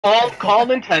Call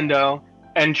Nintendo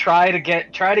and try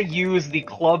to use the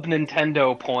Club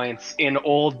Nintendo points in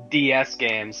old DS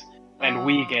games and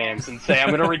Wii games and say, I'm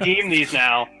going to redeem these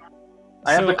now.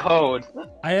 I have the code.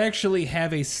 I actually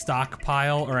have a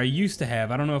stockpile, or I used to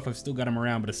have, I don't know if I've still got them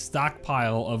around, but a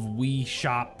stockpile of Wii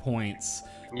Shop points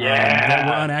that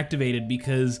were unactivated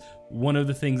because one of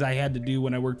the things I had to do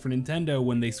when I worked for Nintendo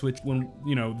when they switched, when,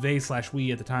 you know,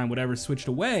 they/we at the time, whatever, switched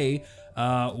away,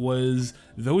 was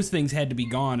those things had to be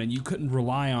gone and you couldn't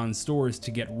rely on stores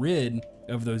to get rid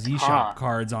of those eShop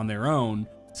cards on their own.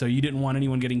 So you didn't want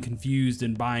anyone getting confused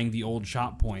and buying the old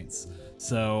shop points.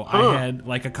 So I had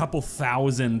like a couple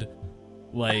thousand,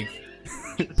 like,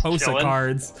 POSA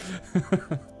cards.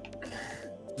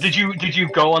 Did you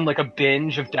go on like a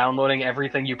binge of downloading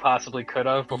everything you possibly could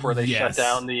have before they shut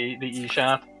down the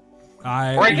eShop?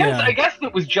 I guess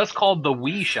it was just called the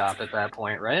Wii Shop at that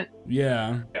point, right?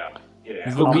 Yeah.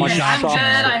 I'm good.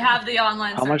 I have the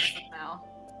online section now.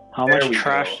 How much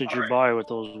trash did you buy with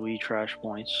those Wii trash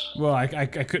points? Well, I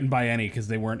couldn't buy any because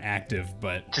they weren't active,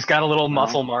 but just got a little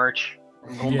muscle march.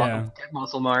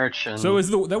 Muscle march. And... So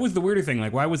that was the weirder thing.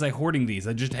 Like, why was I hoarding these?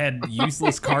 I just had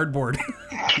useless cardboard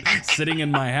sitting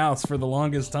in my house for the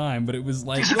longest time. But it was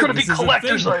like, these are gonna be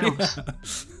collector's items.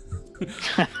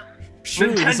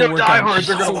 Surely this will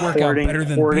work out better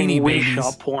than Beanie Babies.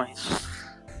 Shop points.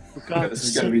 This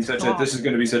is going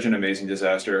to be such an amazing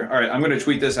disaster. All right, I'm going to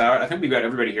tweet this out. I think we've got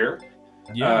everybody here.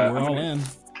 Yeah, we're all in.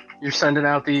 You're sending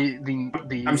out the.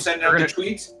 I'm sending out the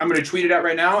tweets. I'm going to tweet it out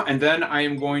right now, and then I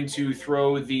am going to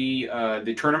throw the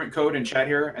tournament code in chat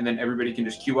here, and then everybody can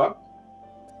just queue up.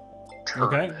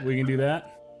 Okay, we can do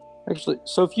that. Actually,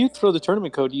 so if you throw the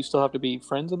tournament code, you still have to be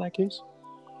friends in that case?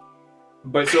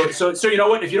 But so you know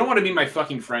what? If you don't want to be my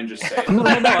fucking friend, just say it. So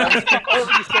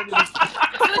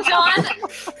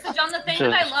John, the thing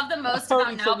that I love the most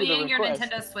about now being your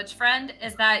Nintendo Switch friend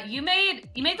is that you made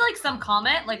like some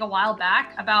comment like a while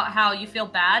back about how you feel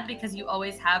bad because you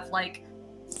always have like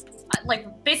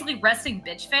basically resting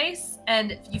bitch face,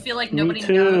 and you feel like nobody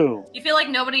knows. You feel like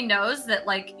nobody knows that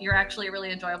like you're actually a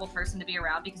really enjoyable person to be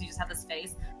around because you just have this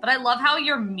face. But I love how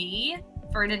you're me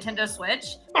for a Nintendo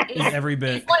Switch. Every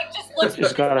bit. Like just looks.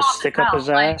 He's got a stick up his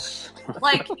ass.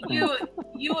 Like you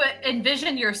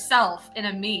envision yourself in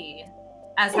a me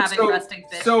as having resting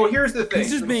bitch. So here's the thing.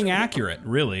 He's just being accurate,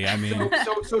 really. I mean.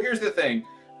 So here's the thing.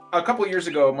 A couple years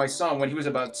ago, my son, when he was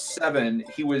about 7,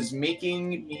 he was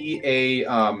making me a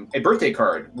birthday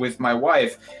card with my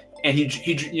wife, and he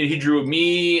drew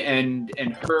me and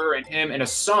her and him and a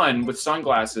sun with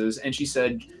sunglasses, and she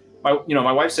said,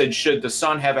 my wife said, should the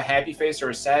sun have a happy face or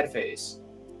a sad face?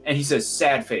 And he says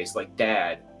sad face, like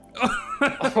dad.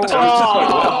 That's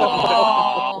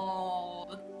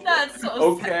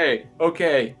so sad.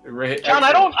 Okay. Right. John,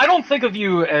 I don't think of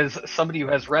you as somebody who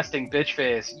has resting bitch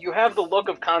face. You have the look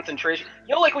of concentration.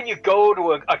 You know, like when you go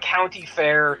to a county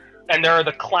fair and there are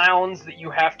the clowns that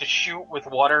you have to shoot with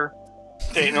water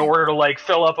in order to like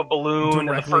fill up a balloon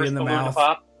and the first balloon to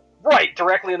pop. Right,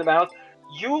 directly in the mouth.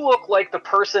 You look like the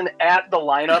person at the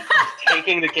lineup who's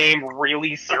taking the game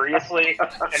really seriously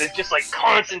and is just like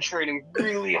concentrating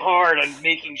really hard on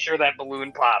making sure that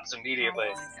balloon pops immediately.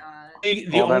 Oh my God.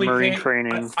 The only Marine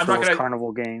training for those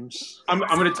carnival games. I'm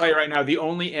going to tell you right now, the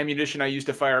only ammunition I use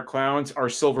to fire clowns are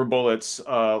silver bullets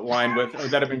lined with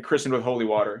that have been christened with holy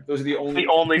water. Those are the only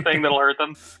thing that'll hurt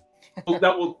them.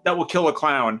 that will kill a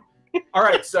clown. All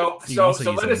right, so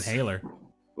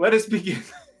let us begin.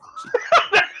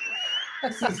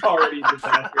 This is already a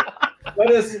disaster.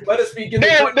 Let us begin.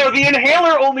 No, the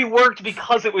inhaler only worked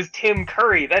because it was Tim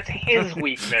Curry. That's his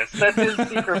weakness. That's his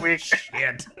secret weakness.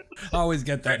 Shit. Always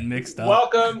get that mixed up.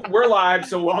 Welcome. We're live,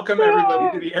 so welcome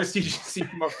everybody to the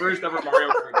SDGC first ever Mario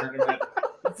Kart tournament.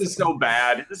 This is so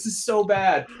bad. I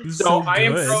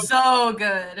am so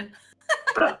good.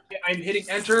 I'm hitting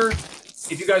enter.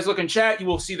 If you guys look in chat, you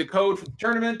will see the code for the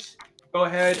tournament. Go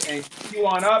ahead and queue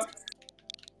on up.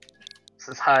 This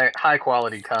is high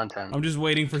quality content. I'm just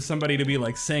waiting for somebody to be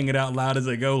like saying it out loud as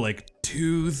I go, like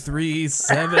 2, 3,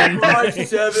 7, 5,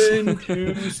 7,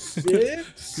 2,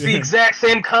 6. The exact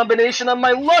same combination on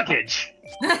my luggage.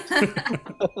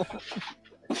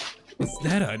 Is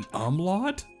that an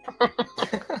umlaut?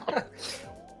 It's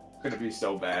gonna be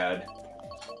so bad.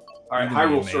 All right,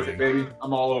 Hyrule Circuit, baby.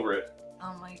 I'm all over it.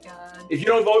 Oh my God. If you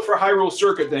don't vote for Hyrule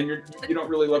Circuit, then you don't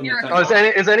really love Nintendo. Oh,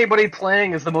 is anybody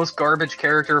playing as the most garbage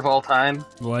character of all time?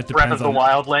 Well, Breath of the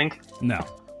Wild Link? No.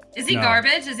 Is he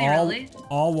garbage? Is he really?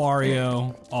 All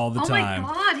Wario, all the time. Oh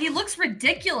my God, he looks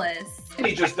ridiculous.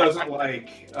 He just doesn't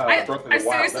like Breath of the Wild. I've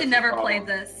seriously never played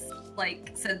this,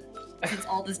 like, since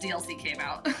all this DLC came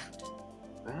out.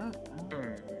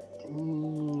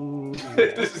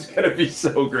 This is gonna be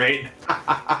so great.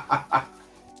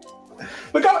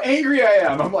 Look how angry I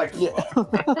am. I'm like,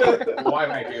 why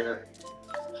am I here?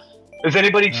 Is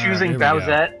anybody choosing here we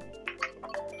Bowsette?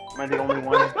 Am I the only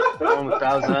one? One with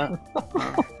Bowsette?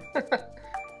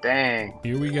 Dang.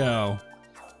 Here we go.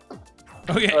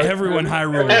 Okay, everyone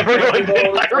Hyrule.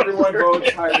 Everyone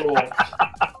votes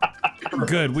Hyrule.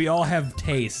 Good, we all have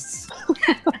tastes.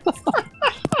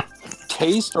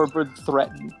 Taste or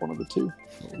threatened? One of the two.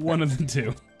 One of the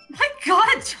two. My God,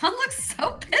 John looks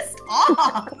so pissed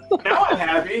off. Now I'm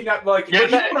happy. Not like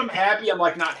even when I'm happy, I'm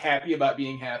like not happy about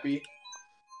being happy.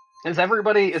 Is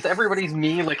everybody's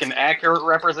me like an accurate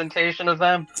representation of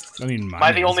them? I mean, Am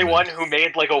I the only one who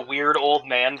made like a weird old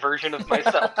man version of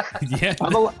myself? Yeah.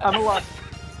 I'm a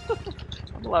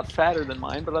lot fatter than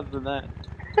mine, but other than that.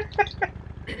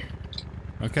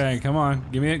 Okay, come on.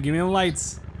 Give me the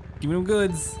lights. Give me them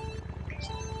goods.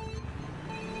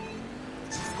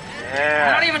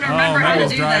 Yeah. I don't even remember how to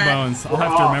Michael's do dry that. bones. I'll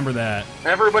have to remember that.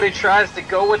 Everybody tries to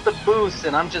go with the boost,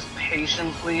 and I'm just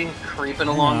patiently creeping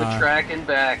along the track and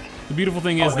back. The beautiful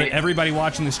thing is that everybody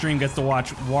watching the stream gets to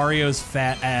watch Wario's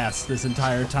fat ass this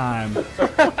entire time.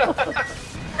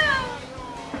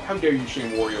 How dare you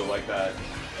shame Wario like that?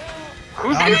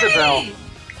 Who's Isabel?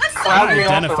 That's so Crowd I me off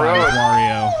the identify road. with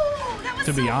Wario, that was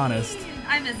to be so honest. mean.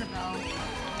 I'm Isabel.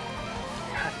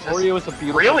 Wario is a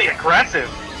beautiful. Really aggressive.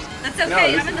 That's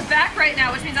okay. I'm in the back right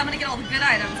now, which means I'm gonna get all the good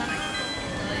items. I'm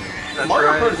like, That's Mario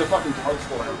right. Kart is a fucking hard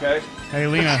sport, okay? Hey,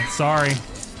 Lena, sorry.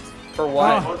 For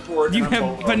what? Oh, you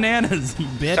have bananas, you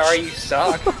bitch. Sorry, you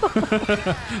suck.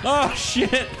 Oh,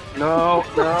 shit. No.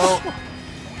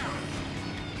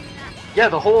 Yeah,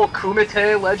 the whole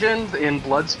Kumite legend in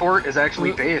Bloodsport is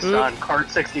actually based on Kart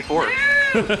 64.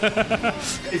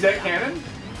 Is that canon?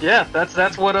 Yeah,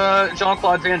 that's what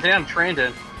Jean-Claude Van Damme trained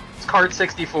in. It's Kart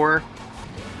 64.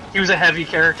 He was a heavy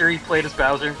character. He played as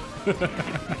Bowser.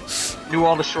 Knew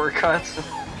all the shortcuts.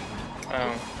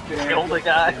 Killed a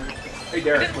guy. Hey, I've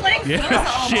Derek. been playing Yeah, Forza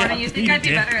all shit, morning. You think you I'd be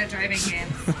did. better at driving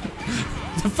games?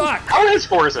 The fuck? How is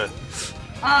Forza?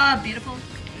 Beautiful.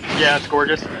 Yeah, it's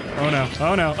gorgeous. Oh, no.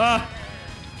 Oh, no. Ah.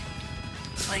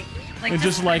 Like And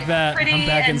just like that, pretty I'm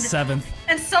back in and- 7th.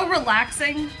 And so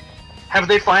relaxing. Have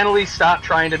they finally stopped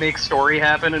trying to make story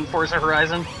happen in Forza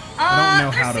Horizon? I don't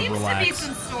know how to There seems to be relax.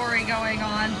 some story going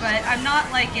on, but I'm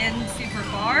not like in super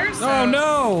far. So. Oh,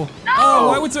 no. No!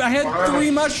 Oh, I had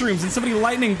 3 mushrooms and somebody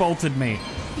lightning bolted me.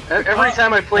 Every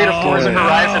time I played a Forza no.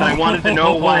 Horizon, I wanted to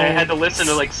know why I had to listen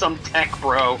to like some tech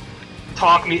bro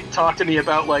talk to me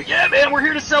about like, yeah man, we're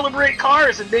here to celebrate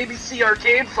cars and maybe see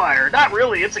Arcade Fire. Not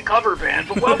really, it's a cover band,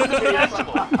 but welcome to the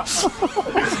festival.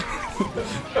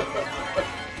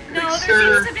 No, there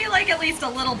seems to be like at least a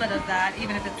little bit of that,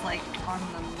 even if it's like on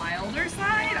the milder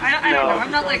side. I don't know.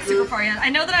 I'm not like super far yet. I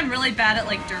know that I'm really bad at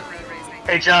like dirt road racing.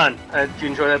 Hey John, did you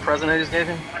enjoy that present I just gave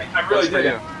you? I really That's for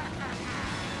did. you.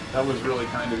 That was really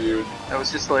kind of you. That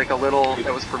was just like a little.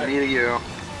 That was for me to you.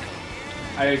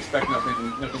 I expect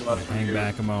nothing less from Hang you.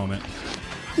 back a moment.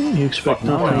 You expect Fucking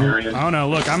nothing. barbarian. Oh, no.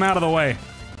 Look, I'm out of the way.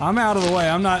 I'm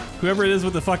not... Whoever it is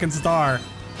with the fucking star.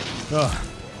 Ugh.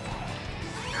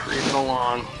 Creeping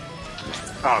along.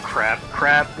 Oh crap!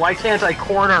 Why can't I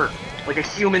corner like a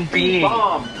human being?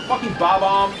 Bomb! Fucking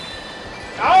bomb!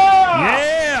 Ah!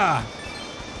 Yeah!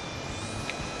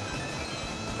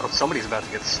 Oh, somebody's about to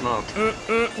get smoked.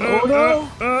 No,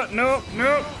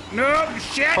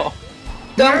 shit!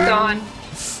 Dunked on.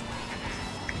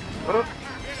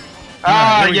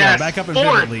 There we go. Yes, Back up in fifth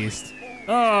fourth. at least.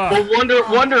 Oh, The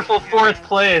wonderful 4th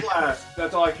place. Last.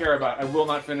 That's all I care about. I will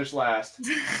not finish last.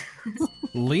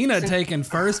 Lena taking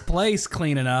first place,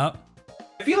 cleaning up.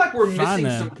 I feel like we're Fun, missing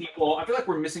then. some people. I feel like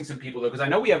we're missing some people though, because I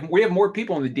know we have more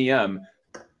people in the DM.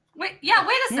 Wait, yeah,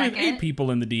 wait a We have 8 second.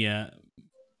 people in the DM.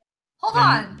 Hold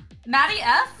on. Maddie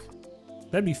F?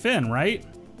 That'd be Finn, right?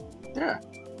 Yeah. I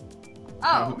don't know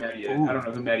Oh. who Maddie is. I don't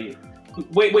know who Maddie is.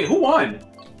 Wait, who won?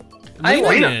 Lena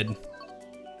Lena. did.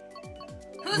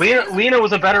 Who's Lena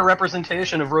was a better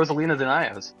representation of Rosalina than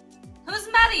I was. Who's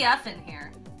Maddie F in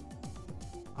here?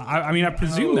 I mean, I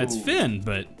presume that's No. Finn,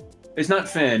 but It's not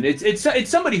Finn. It's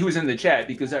somebody who's in the chat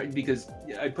because I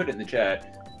put it in the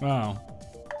chat. wow.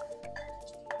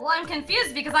 Well, I'm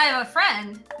confused because I have a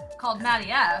friend called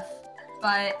Maddie F,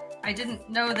 but I didn't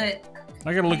know that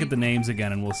I gotta look at the names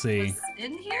again and we'll see. was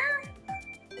in here?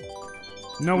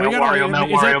 No, Mount we gotta. Wario,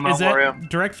 Mount is Wario, that, Mount is that Wario.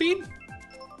 direct feed?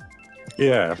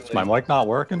 Yeah, is my mic not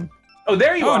working? Oh,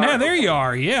 there you Oh, are. no, there you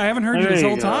are. Yeah, I haven't heard you There this you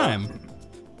whole go. time.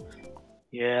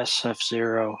 Yes,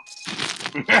 F-Zero.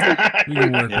 We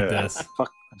can work Yeah. with this.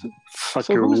 Fuck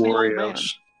So your who's the old man?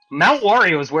 Warriors. Mount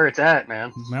Wario is where it's at,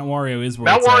 man. Mount Wario is where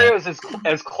Mount it's Wario at. is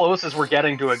as close as we're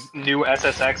getting to a new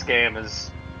SSX game as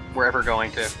we're ever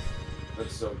going to.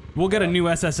 That's so. We'll get a new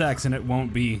SSX and it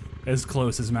won't be as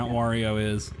close as Mount Wario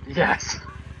is. Yes.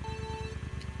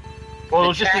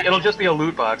 Well, it'll just be a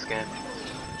loot box game.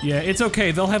 Yeah, it's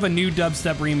okay. They'll have a new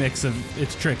dubstep remix of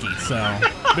It's Tricky, so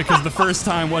because the first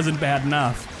time wasn't bad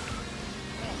enough.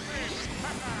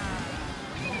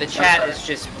 The chat is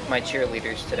just my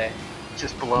cheerleaders today.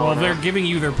 Just blowing Well, they're up. giving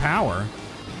you their power.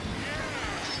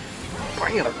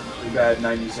 Bring it. Really bad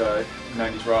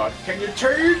 90s rock. Can you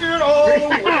take it all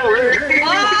away?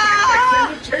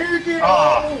 Can you take it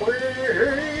all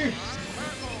away?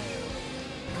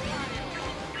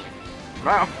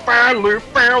 I finally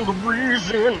found the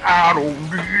reason I don't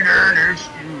need an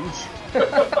excuse.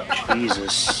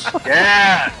 Jesus.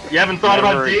 Yeah, you haven't thought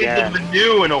Never about Days again. of the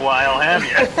New in a while, have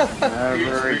you?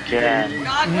 Never again.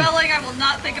 God willing, I will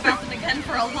not think about them again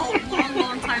for a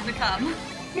long time to come.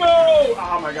 No!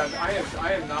 Oh my god, I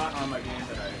am not on my game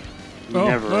tonight. Oh,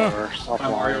 Never ever. Stop My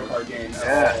Mario lying. Kart game.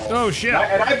 Yeah. Oh shit!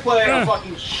 And I play a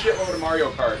fucking shitload of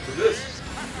Mario Kart. So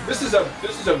this is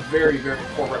a very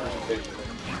poor representation.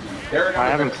 Derek, I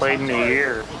haven't played in a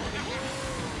year.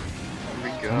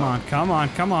 Come on, come on,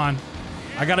 come on!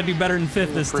 I gotta do better than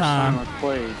fifth this First time time. I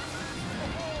played.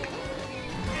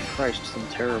 Christ, I'm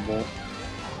terrible.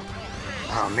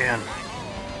 Oh man.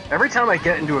 Every time I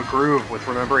get into a groove with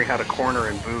remembering how to corner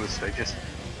and boost, I just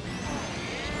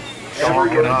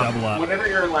Whenever you're, double up. whenever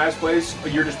you're in last place,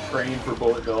 you're just praying for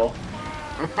Bullet Bill.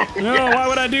 No, Yes. why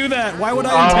would I do that? Why would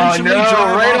I Oh intentionally no,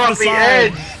 drive right off off the the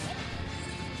side? edge!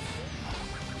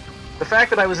 The fact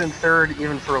that I was in third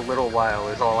even for a little while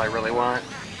is all I really want.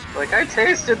 Like, I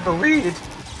tasted the lead.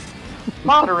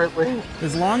 Moderately.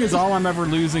 As long as all I'm ever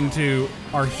losing to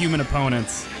are human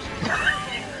opponents.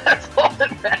 That's all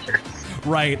that matters.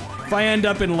 Right. If I end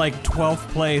up in like 12th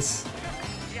place,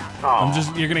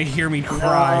 you're gonna hear me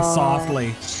cry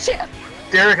softly.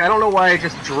 Derek, I don't know why I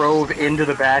just drove into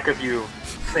the back of you,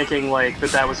 thinking like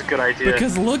that was a good idea.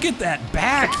 Because look at that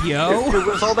back, yo! It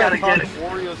was all that Gotta get talk it. of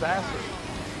Wario's ass.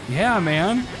 Yeah,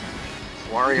 man.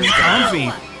 Wario's He's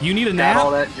comfy. You need a got all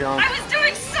nap? that junk. I was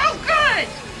doing so good!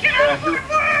 Get out of my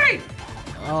way!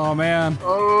 Oh, man.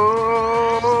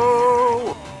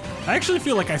 Oh! I actually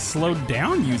feel like I slowed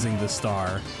down using the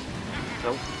star.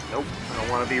 Nope, nope. I don't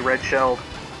want to be red shelled.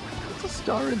 It's a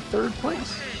star in third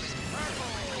place.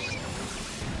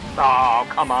 Oh,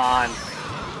 come on.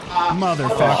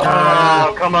 Motherfucker.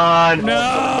 Oh, come on.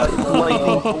 Lightning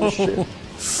No! bullshit.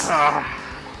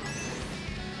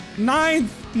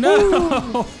 Ninth!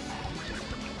 No!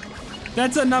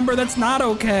 That's a number that's not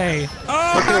okay.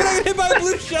 Oh, how did I get hit by a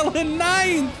blue shell in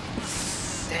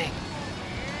ninth? Dang.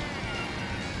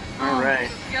 Alright.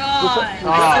 God.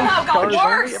 Oh. Somehow got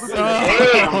worse!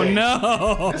 Oh,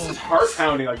 no! This is heart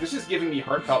pounding. Like, this is giving me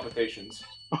heart palpitations.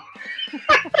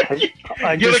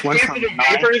 I You just have a went case from of the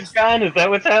 9th. vapors, John? Is that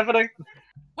what's happening?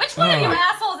 Which one of you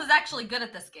assholes is actually good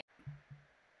at this game?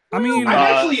 I mean,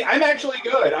 I'm actually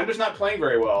good. I'm just not playing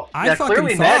very well. I Yeah, fucking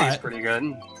clearly Maddie's thought. pretty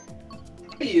good.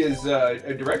 He is a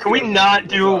director. Can we not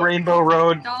do Rainbow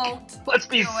Road? Don't. Let's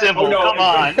be Do it. civil, Oh no! come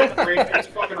on. It's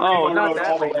fucking Oh, Rainbow not Road that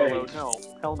all the Rainbow way. Road. No,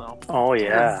 hell no. Oh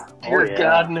yeah. Oh Dear yeah.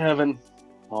 God in heaven.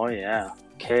 Oh yeah. You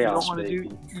don't Chaos, want to baby.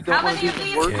 do. You don't How want many to of do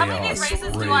these? the work. How many of these Chaos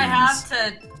races do I have reigns.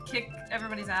 to kick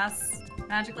everybody's ass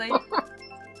magically?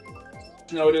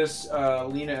 Notice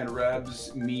Lena and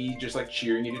Rebs, me just like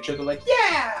cheering at each other, like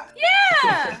yeah.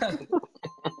 Yeah.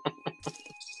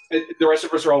 The rest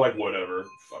of us are all like whatever.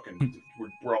 Fucking,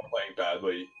 we're all playing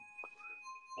badly.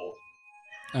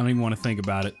 I don't even want to think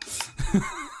about it.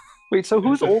 Wait, so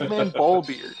who's Old Man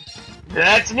Ballbeard?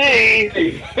 That's me!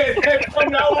 Hey,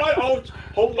 from now on,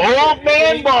 Old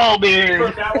Man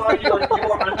Ballbeard! From now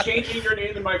on, I'm changing your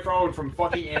name in my phone from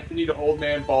fucking Anthony to Old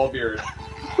Man Ballbeard.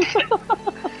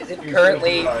 Is it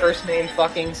currently first name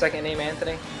fucking, second name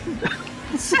Anthony?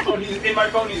 In my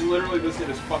phone, he's literally listed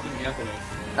as fucking Anthony.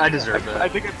 I deserve I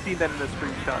that. think I've seen that in a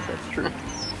screenshot. That's true.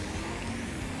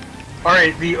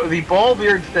 Alright, the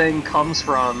Ballbeard thing comes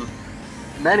from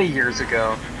many years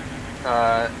ago.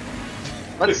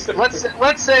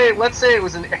 Let's say it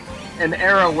was an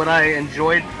era when I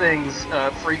enjoyed things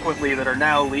frequently that are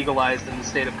now legalized in the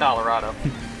state of Colorado.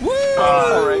 Woo!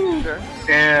 Alright, sure.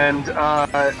 And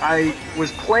I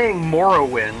was playing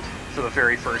Morrowind for the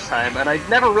very first time, and I'd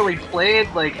never really played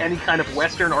like any kind of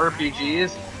Western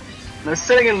RPGs. And I was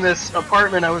sitting in this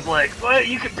apartment, I was like, "What?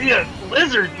 You could be a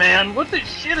lizard, man? What the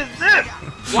shit is this?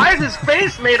 Why is his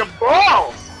face made of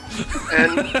balls?"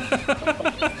 And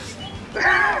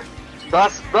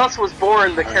Thus was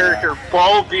born the character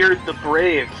Ballbeard the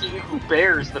Brave, he who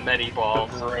bears the many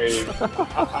balls. Brave.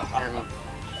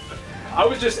 I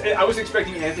was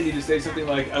expecting Anthony to say something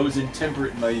like, "I was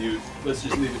intemperate in my youth." Let's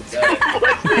just leave it at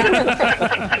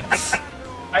that.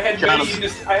 I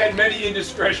had many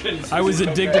indiscretions. I was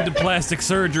addicted to plastic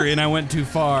surgery and I went too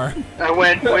far. I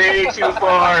went way too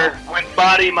far with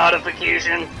body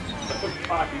modification.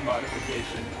 Body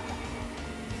modification.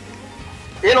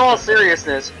 In all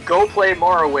seriousness, go play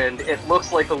Morrowind. It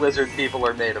looks like the lizard people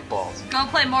are made of balls. Go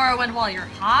play Morrowind while you're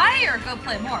high, or go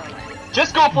play Morrowind?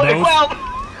 Just go play. Both? Well,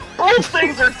 both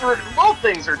things are true. Both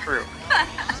things are true.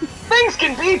 Things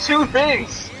can be two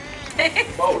things.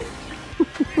 Both.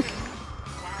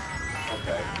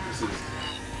 Okay, this is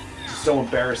so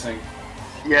embarrassing.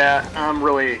 Yeah, I'm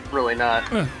really not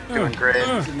doing great.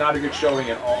 This is not a good showing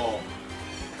at all.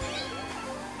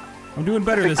 I'm doing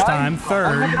better this time.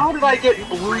 Third. How did I get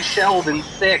blue shelled in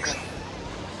 6th?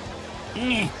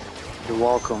 You're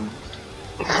welcome.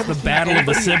 It's the battle of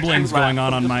the siblings going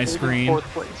on my screen. 4th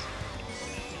place.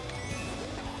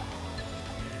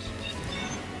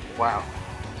 Wow.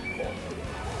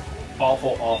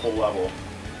 Awful, awful level.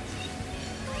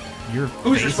 Your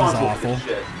Who's face is responsible awful. for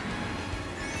this shit?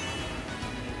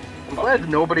 I'm glad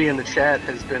nobody in the chat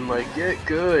has been like, get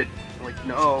good. I'm like,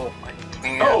 no, I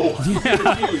can't. No!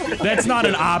 Yeah, that's not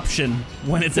an option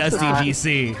when it's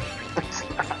SDGC. It's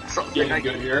not something Getting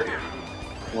good here.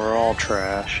 We're all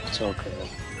trash. It's okay.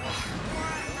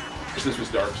 This was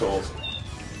Dark Souls.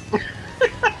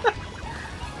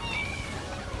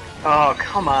 Oh,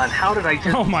 come on. How did I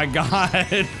get... Oh my god.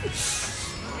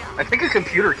 I think a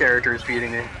computer character is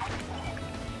beating me.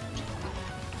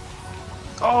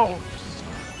 Oh!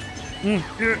 No.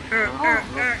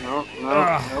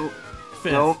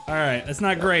 Fifth. Nope. Alright, that's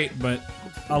not great, but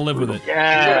I'll live with it.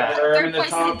 Yeah. Third place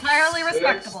is entirely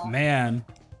respectable. Man.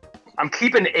 I'm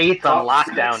keeping 8th on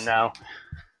lockdown now.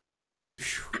 I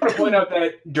want to point out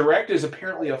that Direct is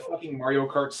apparently a fucking Mario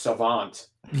Kart savant.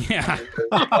 Yeah.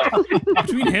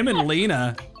 Between him and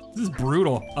Lena, this is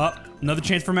brutal. Another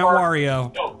chance for Mount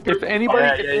Wario. No, If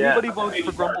anybody, Yeah. votes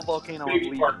for Grumble Volcano, I'll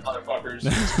Baby leave. Park, motherfuckers.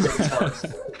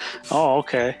 Oh,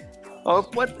 okay. Oh,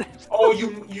 what? Oh,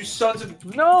 you sons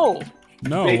of... No!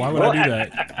 No, why would I do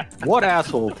that? What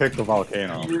asshole picked the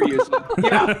volcano? Furious.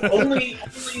 Yeah, only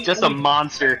Just a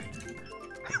monster.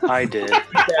 I did.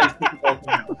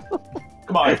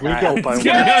 Come on. I hope I win.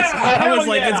 I was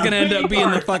like, yeah. it's gonna end up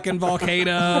being the fucking I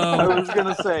volcano. was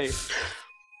gonna say.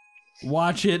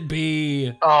 Watch it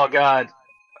be. Oh, God.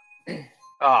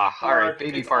 Ah, alright.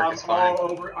 Baby Park I'm is fine.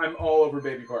 I'm all over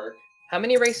Baby Park. How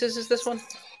many races is this one?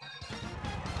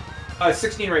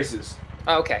 16 races.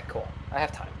 Oh, okay, cool. I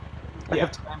have time. I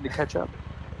have time to catch up.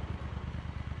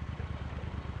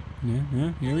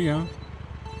 Yeah, here we go.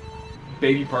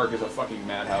 Baby Park is a fucking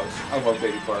madhouse. I love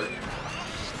Baby Park.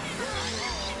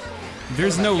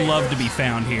 There's no love to be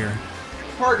found here.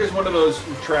 Park is one of those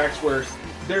tracks where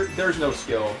there's no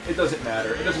skill. It doesn't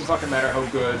matter. It doesn't fucking matter how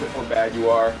good or bad you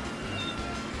are.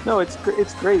 No, it's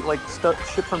great. Like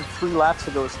shit from 3 laps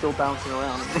ago is still bouncing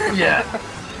around. Yeah.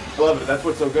 I love it. That's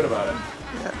what's so good about it.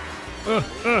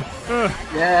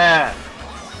 Yeah.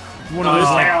 One of those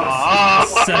like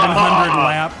 700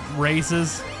 lap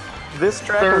races. This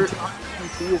track on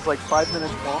PC is like 5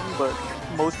 minutes long, but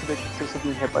most of it consists of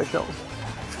being hit by shells.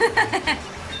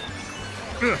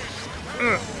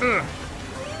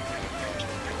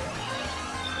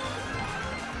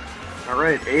 All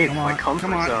right, 8th, Come my on, comfort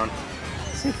come on. zone.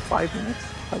 Say 5 minutes?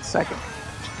 Like second.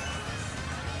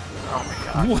 Oh my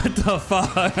God. What the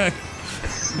fuck?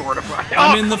 This is mortifying.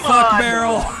 I'm in the come fuck on.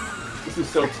 barrel. This is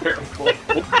so terrible.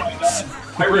 Oh my God.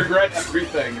 I regret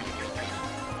everything.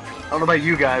 I don't know about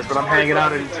you guys, but I'm hanging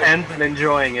out in 10th and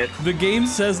enjoying it. The game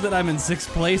says that I'm in 6th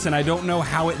place, and I don't know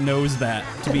how it knows that,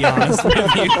 to be honest with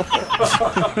you.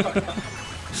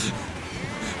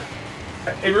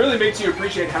 It really makes you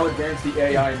appreciate how advanced the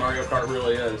AI in Mario Kart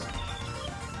really is.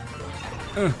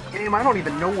 Game, I don't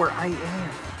even know where I am.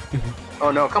 Oh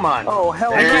no, come on. Oh,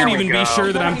 hell I There can't we even go. be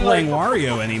sure that I'm playing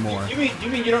Wario anymore. You mean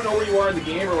you don't know where you are in the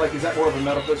game, or like is that more of a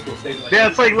metaphysical statement? Yeah,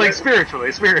 it's like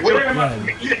spiritually. Where am I?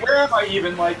 Yeah. Where am I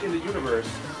even like in the universe?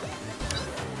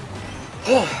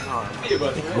 Any of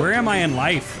us. Where am I in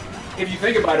life? If you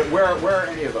think about it, where are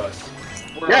any of us?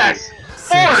 Where are Yes! Six.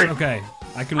 Fourth! Okay,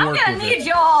 I can I'm work gonna with need it.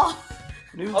 y'all.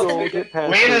 New goal, get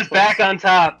past Lena's first back place. on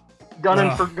top.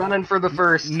 Gunning Ugh. for the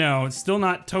first. No, it's still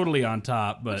not totally on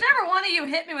top, but Whichever one of you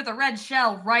hit me with a red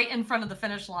shell right in front of the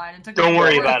finish line and took Don't me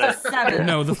worry forward about to it. 7.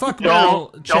 no, the fuck Don't- barrel,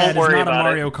 don't Chad, is worry not a about it.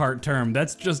 Mario Kart term.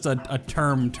 That's just a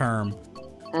term.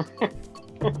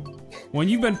 When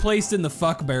you've been placed in the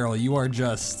fuck barrel, you are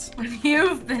just.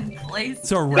 You've been placed.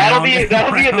 So round that'll be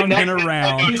in the and next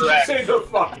around. Did you say the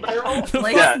fuck barrel? The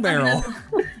Like, fuck barrel.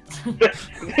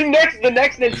 the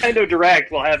next Nintendo Direct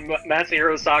will have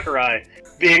Masahiro Sakurai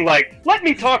being like, "Let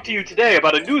me talk to you today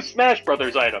about a new Smash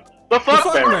Brothers item, the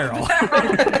fuck barrel.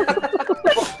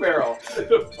 Fuck barrel.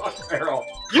 The fuck barrel.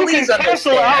 You Please can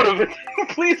cancel understand. out of it.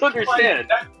 Please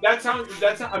understand." That sounds.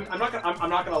 I'm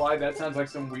not gonna lie. That sounds like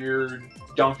some weird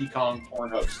Donkey Kong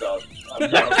Pornhub stuff.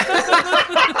 I'm not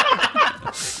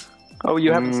okay. Oh,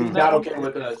 you haven't seen Not that? okay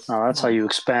with this. Oh, that's how you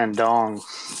expand dong.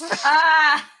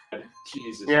 Ah!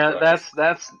 Jesus. Yeah, Christ.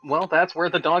 that's where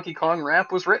the Donkey Kong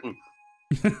rap was written.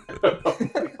 Oh my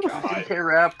God. DK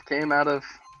rap came out of.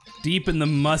 Deep in the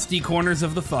musty corners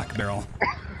of the fuck barrel.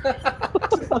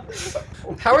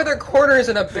 How are there corners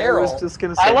in a I was barrel? just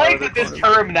gonna say I like how that this they're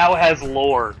term now has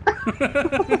lore. So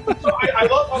I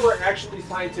love how we're actually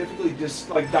scientifically just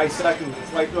like dissecting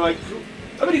this. Like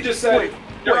somebody just said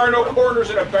there are no corners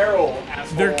in a barrel.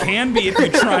 Asshole. There can be if you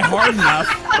try hard enough.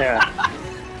 Yeah.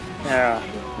 Yeah.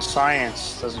 The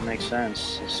science doesn't make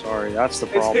sense. Sorry, that's the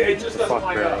problem. It just The doesn't fuck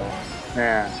line barrel. up.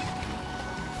 Yeah.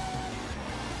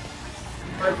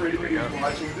 Sorry for anybody who's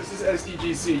watching. This is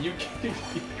SDGC. You can't,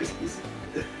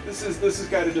 this is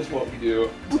kind of just what we do.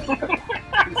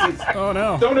 Oh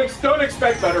no. Don't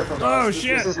expect better from us. Oh This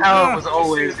shit. This is how it was this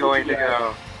always is going to yeah.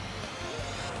 go.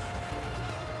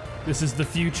 This is the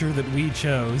future that we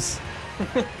chose.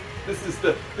 This is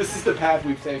the path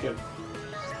we've taken.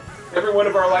 Every one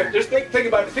of our life. Just think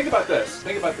about it. Think about this.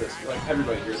 Like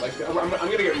everybody here. Like I'm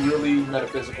gonna get really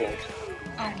metaphysical.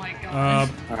 Oh my god.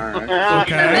 Alright.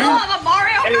 Okay. Middle of a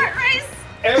Mario Kart race?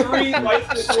 Every life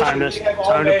decision we have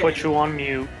all Time to made, put you on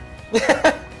mute.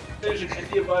 decision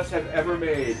any of us have ever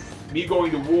made, me going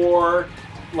to war,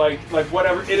 like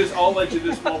whatever, it has all led to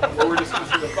this moment where we're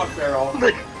discussing the fuck barrel on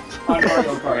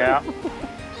Mario Kart. Yeah.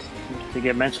 To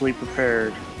get mentally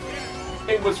prepared.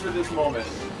 It was for this moment.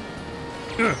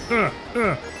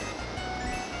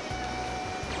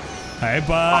 Hey,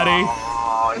 buddy.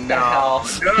 Oh What the hell?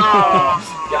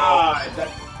 Oh God!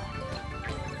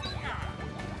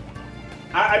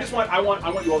 I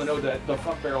want you all to know that the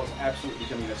fuck barrel is absolutely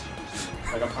becoming a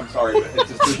SDGC. Like I'm sorry, but it's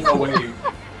just, there's no way.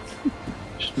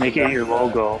 Just make it your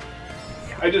logo.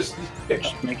 Just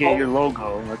Make it your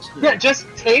logo. Yeah, just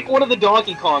take one of the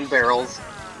Donkey Kong barrels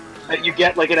that you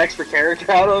get like an extra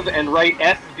character out of and write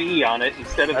FB on it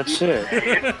instead of. That's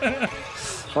it.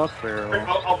 Fuck barrel.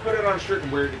 I'll put it on a shirt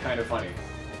and wear it kind of funny.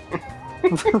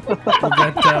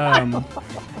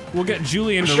 We'll get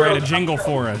Julian to write a jingle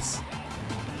for us.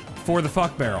 For the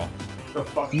fuck barrel. The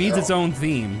fuck Needs barrel. its own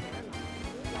theme.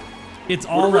 It's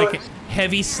all We're like really-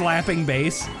 heavy slapping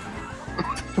bass.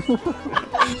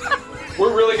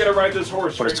 We're really gonna ride this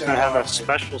horse. But it's straight gonna down. have a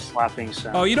special slapping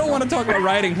sound. Oh, you don't want to talk about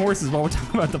riding horses while we're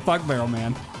talking about the fuck barrel,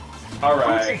 man. All Lucy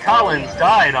right. Collins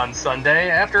died on Sunday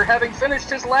after having finished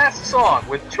his last song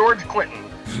with George Clinton.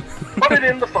 Put it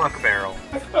in the fuck barrel.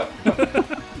 God.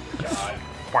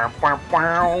 Wow, wow,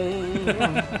 wow.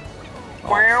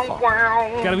 Wow,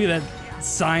 wow. Gotta be that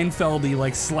Seinfeldy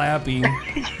like slapping.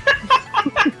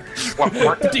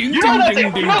 Ding, You know that's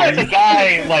ding, ding, a ding.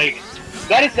 guy, like,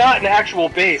 that is not an actual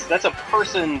bass, that's a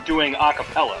person doing a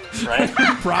cappella, right?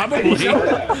 Probably.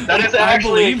 That is I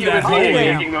actually a believe human that being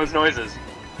wholly. making those noises.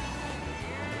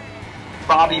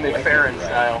 Bobby McFerrin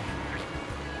style.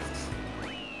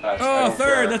 Oh,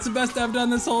 third. That's the best I've done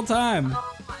this whole time.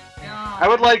 I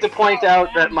would like to point out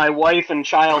that my wife and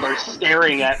child are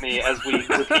staring at me as we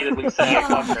repeatedly say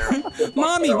fuck barrel.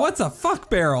 Mommy, what's a fuck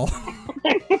barrel?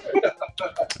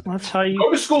 That's how you.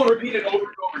 Go to school and repeat it over and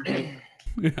over again.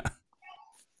 Yeah.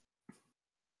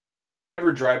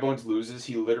 Whenever Dry Bones loses,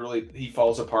 he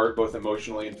falls apart both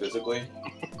emotionally and physically.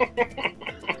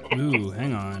 Ooh,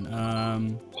 hang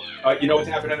on. You know what's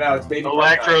happening now? It's baby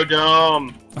park time.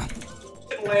 Electrodome.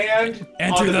 Land.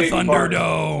 Enter on the baby park.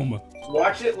 Thunderdome.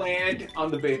 Watch it land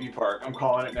on the baby park. I'm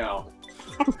calling it now.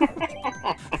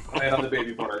 Land on the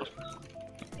baby park.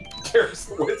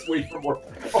 There's let's wait for more.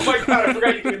 Oh my god, I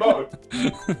forgot you can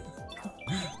emote.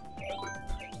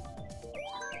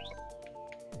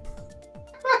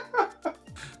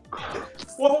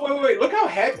 Whoa, wait. Look how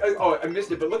happy. Oh, I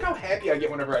missed it, but look how happy I get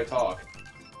whenever I talk.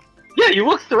 Yeah, you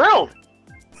look thrilled.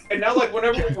 And now, like,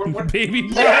 whenever. Baby.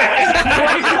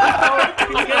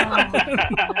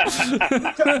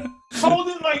 Hold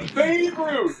it like Babe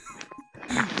Ruth.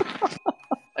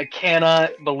 I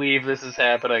cannot believe this is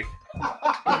happening. You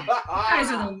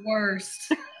guys are the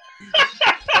worst.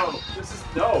 Oh, this is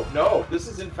no. This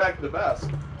is in fact the best.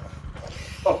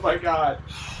 Oh my god.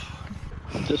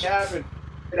 This, It happened.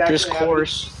 It this actually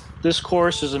course, This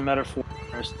course is a metaphor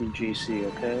for SDGC,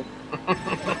 okay?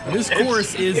 This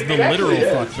course is the literal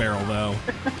fuck barrel, though.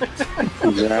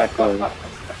 Exactly.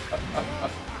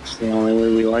 It's the only way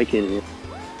we like it here.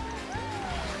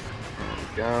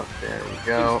 There we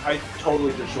go. I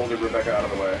totally just shouldered Rebekah out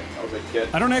of the way. I was like,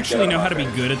 I don't actually know how to be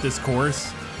good at this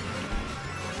course.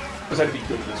 I had to be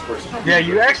good at this course. Yeah,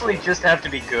 you actually just have to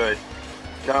be good.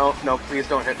 No, please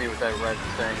don't hit me with that red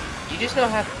thing. You just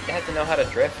have to know how to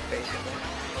drift, basically.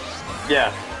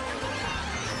 Yeah.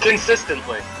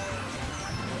 Consistently.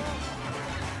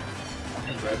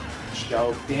 Red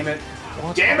shell. Damn it.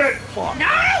 Damn it! No!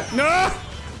 No!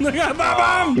 Look at my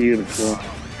bomb! Beautiful.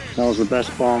 That was the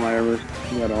best bomb I ever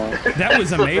got off. That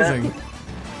was amazing.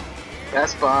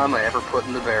 Best bomb I ever put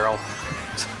in the barrel.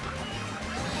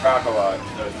 Crocodile.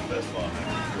 That was the best bomb.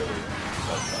 Really.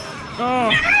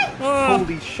 Oh.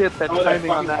 Holy shit, that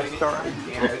timing on that start.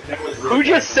 Who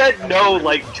just said no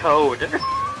like Toad?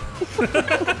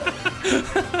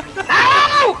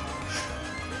 Ow!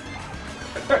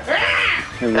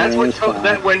 That's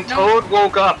what when Toad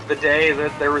woke up the day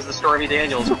that there was the Stormy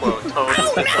Daniels quote. Toad was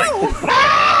just like,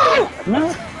 no!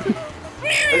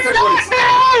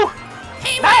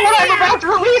 Hey, not when I'm about to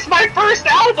release my first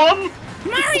album!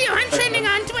 Mario, I'm trending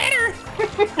on Twitter!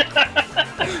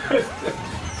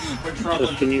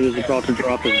 Just when he was about to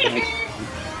drop his back.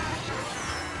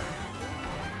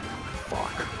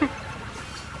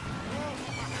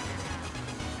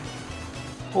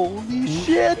 Holy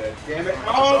shit! Damn it.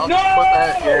 Oh, no!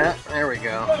 Yeah, there we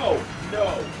go.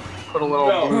 No. Put a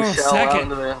little blue shell out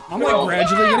into the... I'm like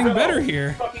gradually getting better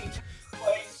here.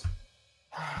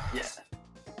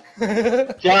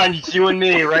 Yeah. John, it's you and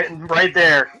me, right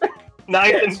there.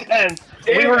 9th and 10th.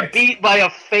 We were beat by a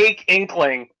fake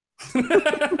inkling. I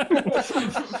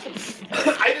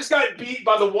just got beat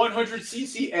by the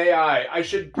 100cc AI. I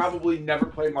should probably never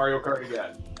play Mario Kart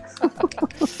again.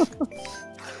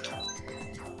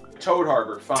 Toad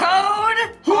Harbor, fine. Toad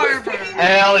Harbor.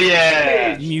 Hell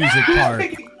yeah. Music part.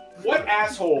 What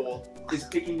asshole is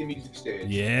picking the music stage?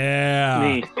 Yeah.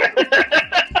 Me.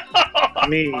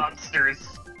 Me. Monsters.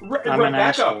 I'm an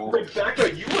asshole.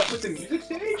 Rebekah, you went with the music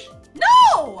stage?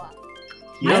 No!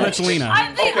 No, that's Lena.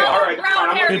 I'm the alright,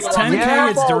 brown hair. It's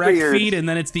 10K, it's direct Ballbeard. feed, and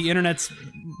then it's the internet's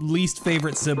least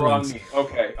favorite siblings.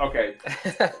 Okay.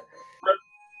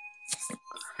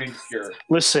 Insecure.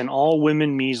 Listen, all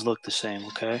women me's look the same,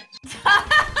 okay?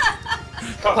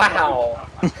 Wow.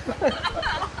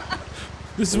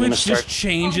 The Switch just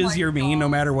changes your me no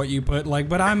matter what you put. Like,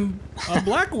 but I'm a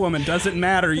black woman. Doesn't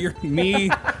matter. You're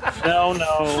me. No,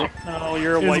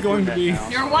 you're a white going to be. now.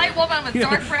 You're a white woman with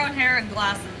dark brown hair and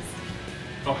glasses.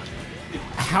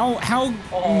 How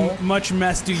much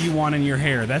mess do you want in your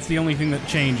hair? That's the only thing that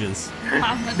changes.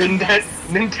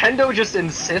 Nintendo just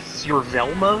insists you're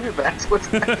Velma. That's what's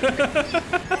happening.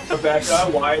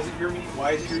 Rebekah, why is it your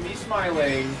me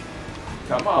smiling?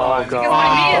 Come on. Oh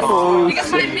god.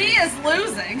 Because my me is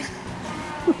losing.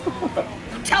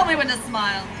 Tell me when to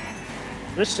smile.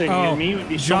 Listen, your me would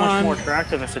be so much more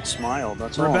attractive if it smiled.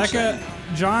 That's all I'm saying.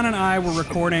 Rebekah, John and I were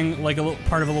recording like a little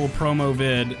part of a little promo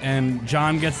vid, and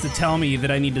John gets to tell me that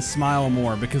I need to smile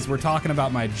more because we're talking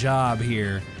about my job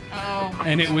here. Oh.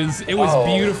 And it was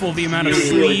beautiful the amount of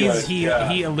sleaze he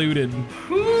eluded.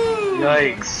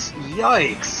 Yikes.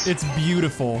 It's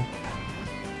beautiful.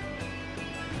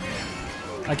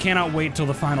 I cannot wait till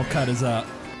the final cut is up.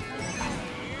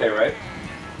 Hey, right?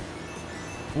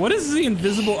 What is the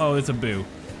invisible? Oh, it's a boo.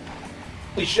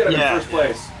 Holy shit, I'm in first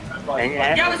place.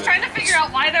 Yeah, I was trying to figure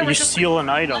out why there was You steal an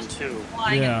item, too.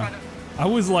 flying in front of I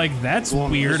was like, that's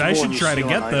weird. I should try to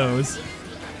get those.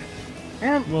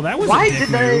 Man, well, that was why a dick did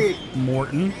they... move,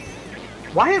 Morton.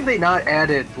 Why have they not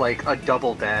added, like, a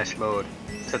double dash mode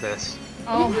to this?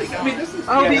 Oh my god. I mean, this is,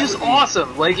 That would be just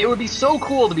awesome. Like, it would be so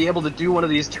cool to be able to do one of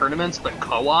these tournaments, but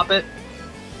co-op it.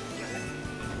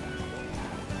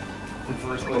 From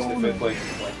first place to fifth place.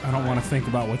 I don't want to think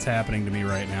about what's happening to me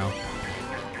right now.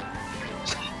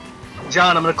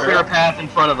 John, I'm gonna clear a path in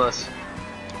front of us.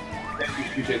 Thank you,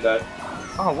 appreciate that.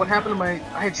 Oh, what happened to my...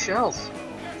 I had shells.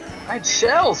 I had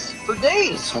shells for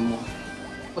days. Someone.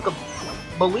 Like a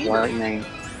believer. Lightning.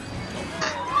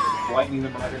 Lightning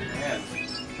them right in your hands.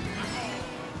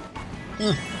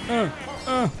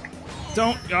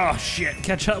 Don't. Oh, shit.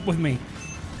 Catch up with me.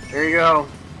 There you go.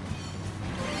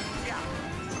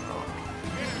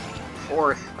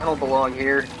 Fourth. I don't belong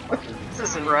here. This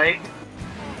isn't right.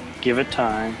 Give it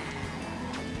time.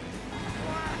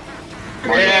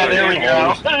 Yeah, there we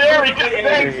go. There we go.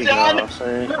 Thanks, John.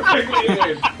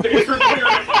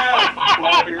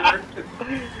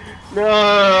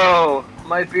 No,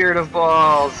 my beard of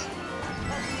balls.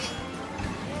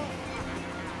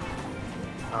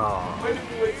 Oh. Why did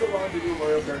you wait so long to do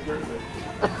Mario Kart tournament?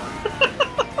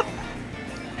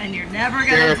 And you're never gonna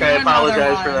Derek, do I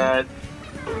apologize one. for that.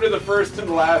 Welcome to the first and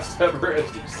last ever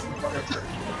SDGC Mario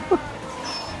Kart.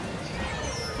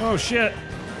 Oh shit!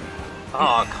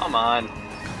 Oh, come on.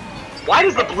 Why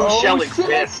does the blue shell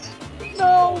exist?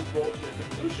 No! Bullshit.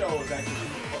 The blue shell was actually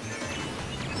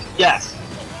Yes.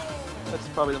 That's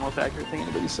probably the most accurate thing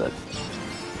anybody said.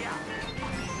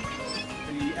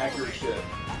 pretty accurate shit.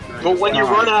 But when you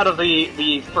run out of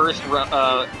the first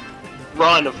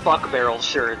run of fuck barrel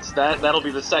shirts, that'll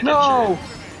be the second No!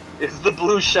 shirt. Is the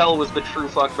blue shell was the true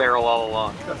fuck barrel all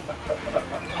along.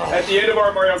 At the end of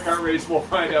our Mario Kart race, we'll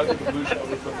find out that the blue shell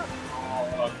was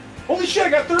the... Holy shit, I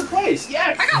got 3rd place!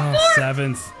 Yes! I got Oh, 4th!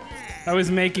 7th. I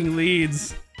was making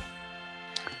leads.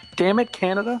 Damn it,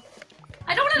 Canada.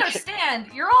 I don't understand.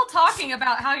 You're all talking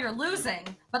about how you're losing,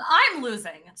 but I'm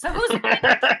losing. So who's winning?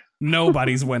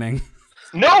 Nobody's winning.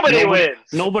 Nobody wins!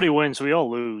 Nobody wins. We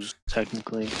all lose,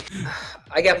 technically.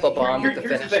 I got bombed at the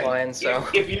Here's finish thing. line, so.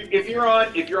 If you're on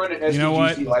an SDGC You know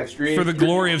what? live stream, For the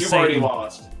glory of you've already Satan.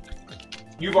 lost.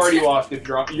 You've already lost if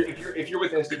you're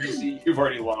with SDGC. You've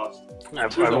already lost.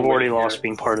 I've There's no already winning lost here.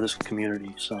 being part of this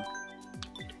community, so.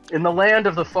 In the land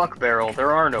of the fuck barrel,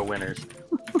 there are no winners.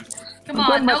 Come I'm glad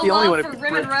on, I'm not no the only love one for at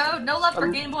Ribbon Rip. Road, no love for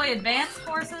Game Boy Advance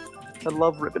courses. I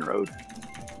love Ribbon Road.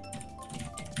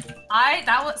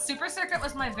 Super Circuit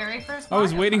was my very first I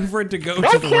was Mario waiting Kart. for it to go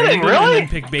No to the kidding, rainbow really? and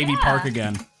then pick Baby Yeah. Park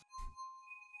again.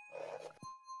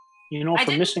 You know, I for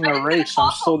didn't- missing I a didn't get race, I'm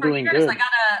console still for doing years. good.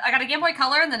 I got a Game Boy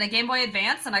Color and then a Game Boy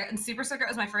Advance, and Super Circuit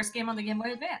was my first game on the Game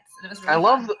Boy Advance. And it was really I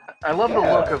love fun. the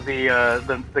look of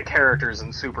the characters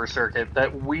in Super Circuit.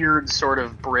 That weird sort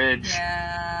of bridge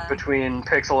between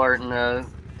pixel art and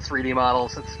 3D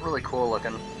models. It's really cool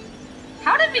looking.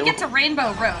 How did we get to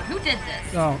Rainbow Road? Who did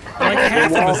this? Oh, like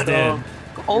half of us did.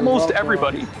 Almost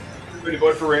everybody. Everybody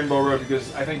vote for Rainbow Road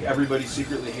because I think everybody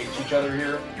secretly hates each other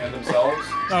here and themselves.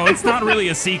 Oh, it's not really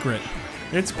a secret.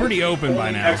 It's pretty open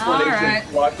by now. Explanation. Alright.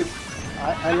 What?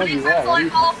 I love you Friends all. will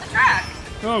fall off the track.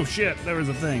 Oh shit, there was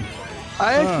a thing.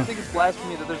 I actually think it's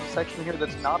blasphemy that there's a section here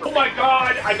that's not a Oh my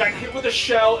god! I got hit with a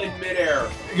shell in midair.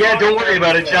 Yeah, don't worry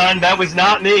about it, John. That was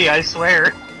not me, I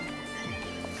swear.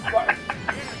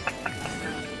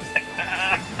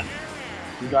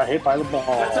 You got hit by the ball.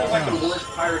 That sounds like the worst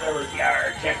pirate ever.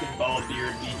 Yarr, Captain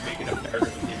Ballbeard making a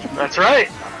pirate. That's right.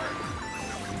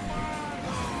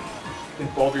 And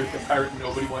Ballbeard's the pirate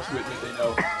nobody wants to admit they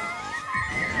know.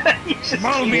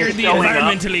 Ballbeard, the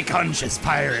environmentally conscious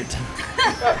pirate.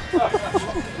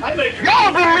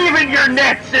 Y'all believe in your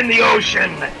nets in the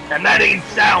ocean, and that ain't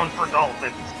sound for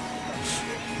dolphins.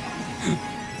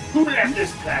 Who left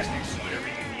this plastic soda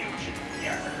ring in the ocean?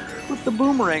 Yarr. with the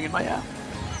boomerang in my app.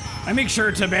 I make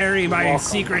sure to bury my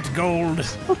secret gold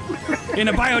in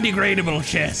a biodegradable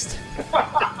chest.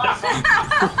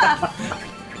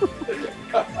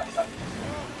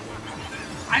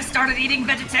 I started eating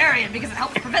vegetarian because it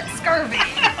helps prevent scurvy.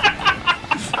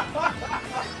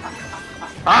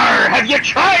 Arr, have you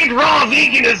tried raw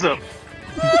veganism?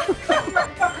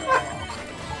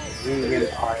 Vegan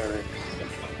pirate.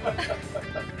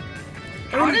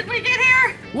 How did we get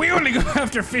here? We only go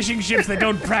after fishing ships that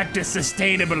don't practice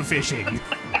sustainable fishing.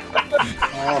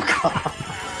 Oh god.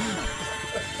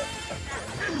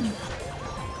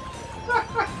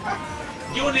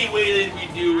 The only way that we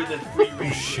do in the free Oh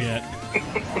range. shit.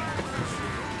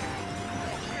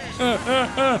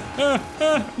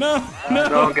 No, no.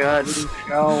 Oh god.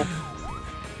 No.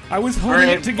 I was holding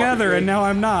Alright, it together and now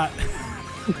I'm not.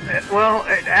 Well,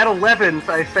 at 11th,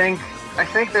 I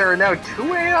think there are now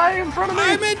 2 AI in front of me.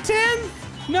 I'm at 10th!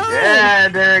 No! Yeah,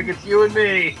 Derek, it's you and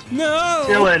me. No!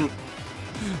 Dylan,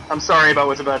 I'm sorry about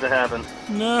what's about to happen.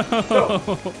 No!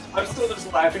 I'm still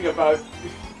just laughing about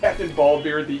Captain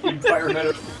Ballbeard, the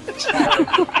environmental.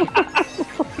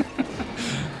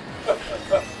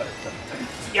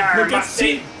 Yarr, Look,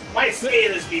 it's my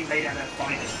scale is being made out of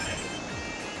finest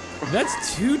metal.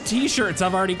 That's 2 t-shirts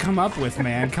I've already come up with,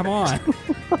 man. Come on.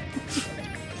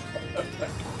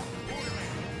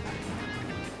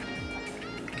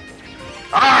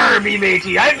 Arr, me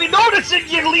matey, I've been noticing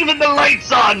you leaving the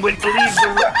lights on when you leave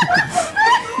the...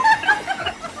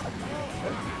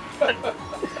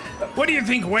 What do you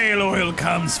think whale oil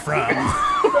comes from?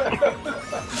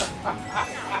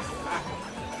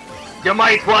 You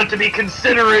might want to be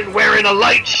considering wearing a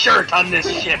light shirt on this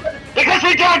ship, because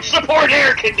we don't support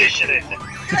air conditioning.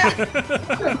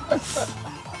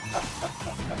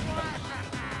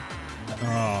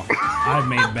 Oh, I've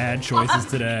made bad choices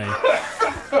today.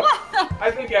 I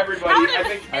think everybody.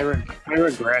 I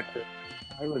regret it.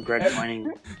 I regret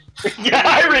finding. Yeah,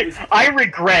 I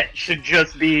regret should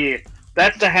just be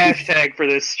That's the hashtag for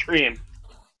this stream.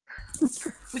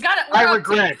 We got it. I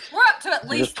regret. We're up to at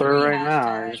least Just put it right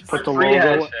now. Just put the Three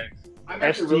logo. hashtags. I'm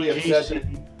actually really upset that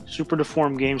Super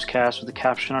Deformed Gamescast with the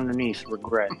caption underneath.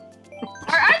 Regret.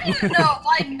 I need to know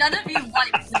why none of you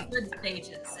like the good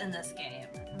stages in this game.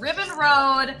 Ribbon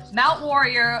Road, Mount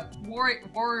Warrior,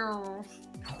 Wario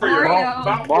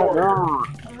Stadium.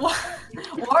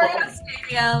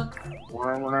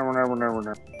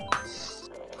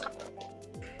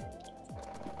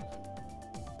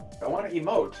 I want to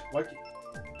emote. What?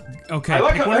 Okay,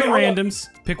 like pick how- one of the hold on. randoms.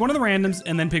 Pick one of the randoms,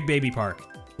 and then pick Baby Park.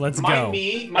 Let's Might go.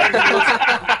 me,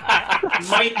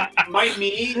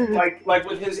 like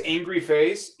with his angry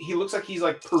face, he looks like he's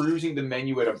like perusing the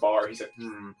menu at a bar. He's like,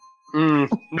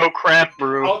 No crap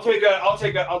brew. I'll take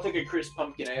a crisp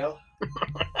pumpkin ale.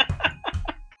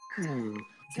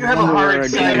 You have a hard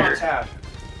Cider on cider. tap.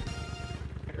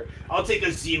 I'll take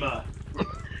a Zima. What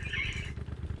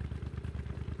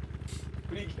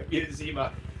do you get me a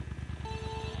Zima?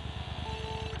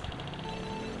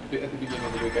 At the beginning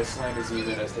of the week, I slammed a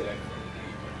Zima and I said,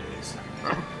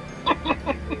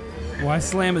 Why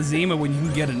slam a Zima when you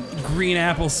can get a green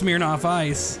apple Smirnoff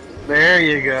Ice? There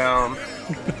you go.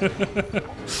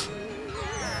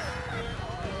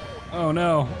 Oh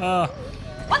no.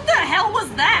 What the hell was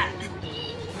that?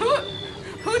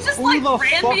 Who just Who like the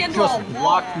ran fuck me into just a wall?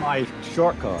 blocked my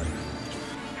shortcut?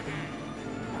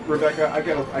 Rebecca, I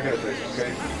gotta say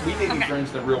something, okay? We may be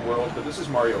friends in the real world, but this is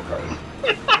Mario Kart.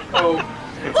 Oh,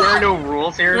 There are no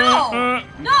rules here. No,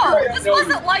 this no.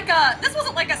 wasn't like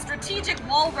a strategic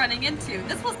wall running into.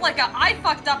 This was like I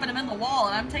fucked up and I'm in the wall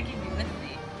and I'm taking you with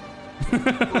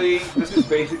me. this is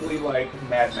basically like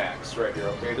Mad Max right here,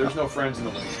 okay? There's no friends in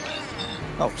the league.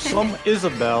 Oh, some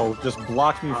Isabel just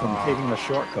blocked me from taking the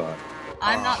shortcut.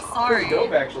 I'm not sorry. Pretty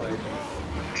dope, actually.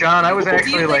 John, I was Do you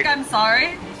actually think like I'm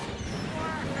sorry?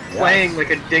 playing like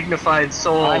a dignified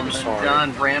soul, I'm and then sorry.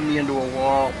 John rammed me into a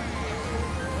wall.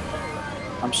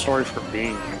 I'm sorry for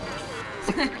being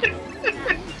here.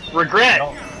 Regret.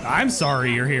 I'm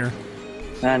sorry you're here.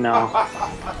 I know.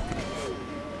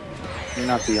 You're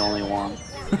not the only one.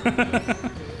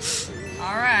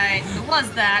 Alright, who was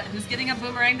that? Who's getting a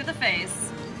boomerang to the face?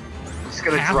 Just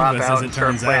gonna Half drop of us, out as and it start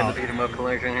turns playing out. the beat 'em up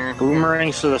collection here.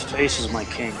 Boomerangs to the face is my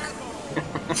kink.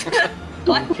 What?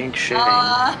 Don't kink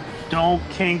shame. Don't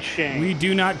kink shame. We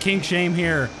do not kink shame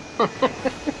here.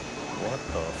 What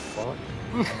the fuck?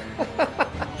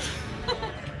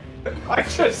 I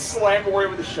just slammed away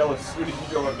with the shell as soon as you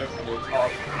go up next to me. It's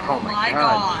Oh my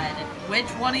god. Which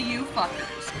one of you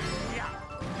fuckers?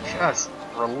 Just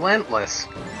relentless.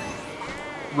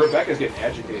 Rebecca's getting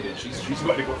agitated. She's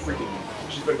about to go freaking.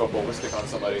 She's about to go ballistic on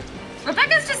somebody.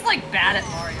 Rebecca's just like bad at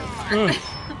Mario Kart.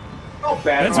 Oh,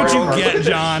 bad. That's what you Mario Kart. get, Look at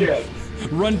John. this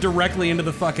shit. Run directly into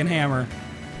the fucking hammer.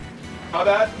 How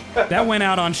that? That went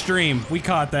out on stream. We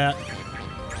caught that.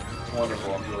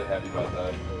 Wonderful. I'm really happy about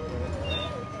that.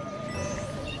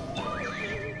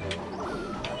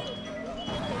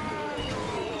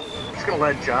 I'm just gonna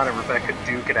let John and Rebecca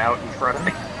duke it out in front of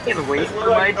me and wait for my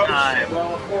Like, oh, time. shit,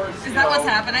 well, of course. Is you that what's know,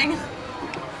 happening?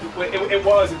 It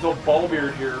was until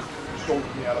Ballbeard here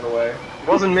shouldered me out of the way. It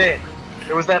wasn't me.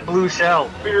 It was that blue shell.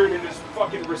 Beard in his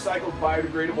fucking recycled Oh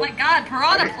biodegradable. my god,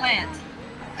 piranha plant!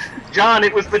 John,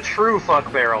 it was the true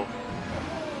fuck barrel.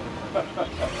 I'm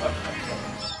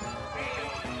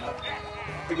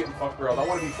getting fuck barreled. I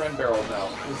want to be friend barreled now.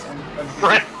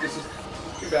 This is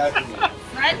too bad for me.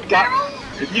 Red barrel?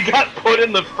 You got put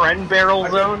in the friend barrel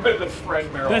zone? The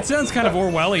friend barrel. That sounds kind of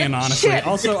Orwellian, honestly. Shit.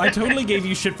 Also, I totally gave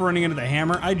you shit for running into the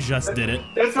hammer. I just did it.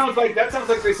 That sounds like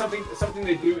they something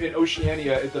they do in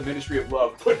Oceania at the Ministry of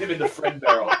Love. Put him in the friend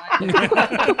barrel.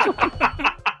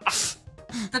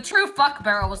 The true fuck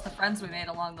barrel was the friends we made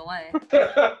along the way.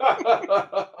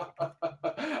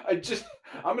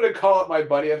 I'm gonna call up my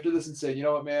buddy after this and say, you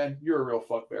know what, man, you're a real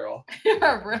fuck barrel. You're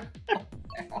a real fuck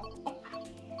barrel.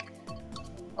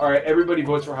 All right, everybody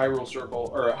votes for Hyrule Circle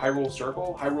or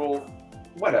Hyrule,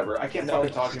 whatever. I can't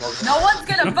fucking talk anymore. No one's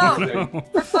gonna vote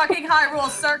for fucking Hyrule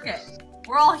Circuit.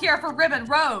 We're all here for Ribbon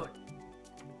Road.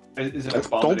 Is it a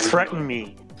Don't threaten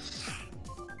me.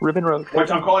 Ribbon Road.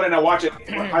 Watch, I'm calling it now. Watch it.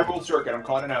 Hyrule Circuit. I'm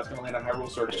calling it now. It's gonna land on Hyrule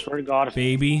I Circuit. swear to God, if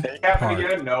Baby Happen Park.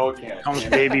 again? No, it can't. it comes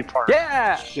Baby Park.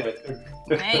 Yeah! Shit.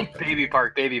 Hey, Baby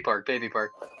Park, Baby Park, Baby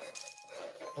Park.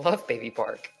 Love Baby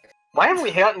Park. Why haven't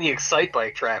we gotten the Excite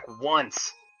Bike track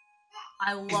once?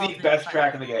 I It's love the this best site.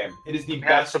 track in the game. It is the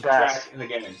That's best the best. track in the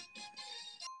game.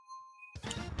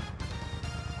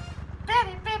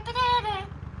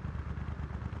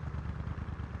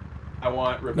 I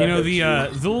want Rebecca You know,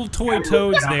 the little toy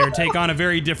toads there take on a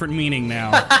very different meaning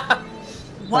now.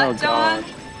 What, Oh, John? God.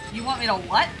 You want me to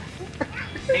what?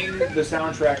 sing the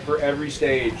soundtrack for every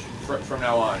stage from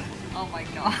now on. Oh my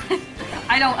god.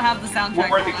 I don't have the soundtrack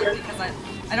Where on the character- because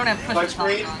I don't have push Touch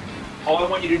screen. on. All I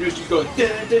want you to do is just go.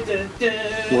 Dun, dun, dun,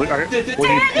 dun, Will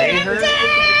you pay her?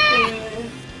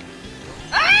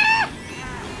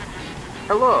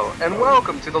 Hello, and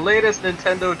welcome to the latest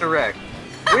Nintendo Direct.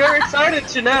 We are excited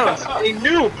to announce a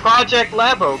new Project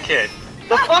Labo kit.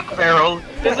 The Fuck Barrel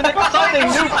is an exciting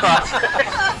new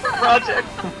project.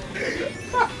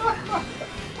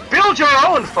 Build your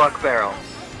own Fuck Barrel.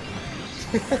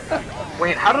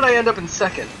 Wait, how did I end up in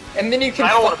second? And then you can I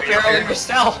don't fuck wanna be barrel here.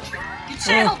 yourself. You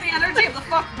channeled the energy of the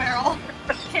fuck barrel.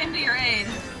 Came to your aid.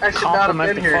 I should not have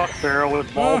Compliment been the here. fuck barrel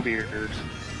with ball beard.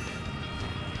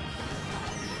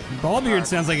 Ballbeard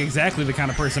sounds like exactly the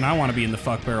kind of person I want to be in the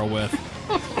fuck barrel with.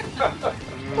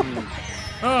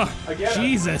 Oh,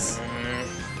 Jesus.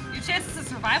 Your chances of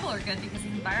survival are good because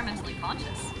he's environmentally conscious.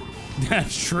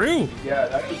 That's true. Yeah,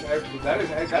 that's a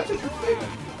true statement.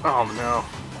 Oh no.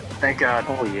 Thank God.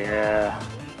 Oh yeah.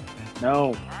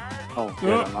 No. Oh,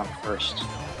 good, I'm not first.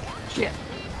 Shit.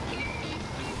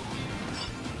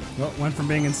 Well, went from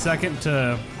being in second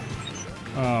to...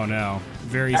 Oh no.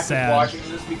 Very Zach is sad. watching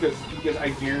this because I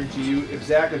guarantee you, if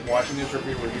Zach is watching this or if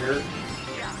he were here,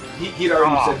 he'd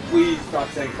already said, please stop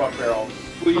saying fuck barrel.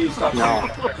 Please stop saying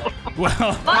fuck barrel. Well,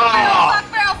 Fuck barrel,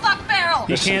 fuck barrel, fuck barrel!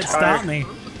 he can't stop me.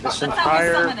 This That's how we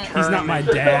entire summon it. He's not my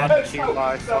tournament dad. came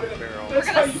by fuck barrel. We're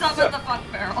gonna summon the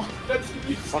fuck barrel.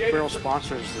 Fuck barrel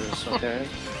sponsors this, okay?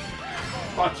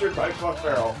 Sponsored by Fuck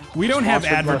Barrel. We don't have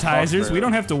Sponsored by advertisers. Fuck We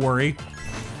don't have to worry.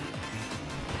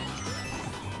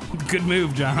 Good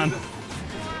move, John.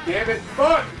 Damn it!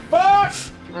 Fuck! Fuck!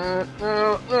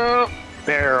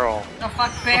 Barrel. No,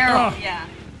 fuck barrel, Oh. yeah.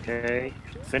 Okay?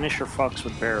 Finish your fucks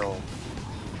with barrel.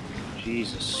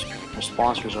 Jesus. The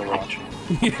sponsors are watching.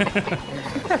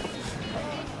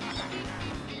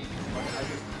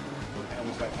 I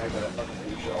almost got tagged by that fucking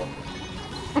blue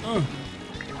shell.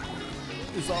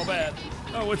 It's all bad.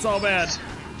 Oh, it's all bad.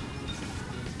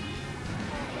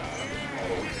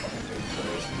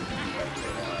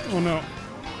 Oh no.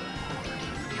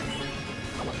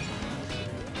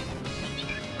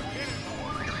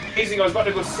 Amazing, I was about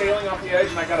to go sailing off the edge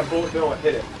and I got a bullet bill and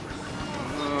hit it.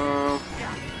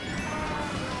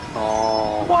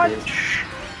 Oh, What? bitch.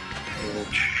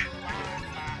 Bitch.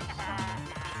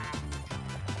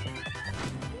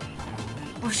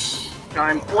 Whoosh.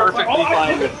 I'm perfectly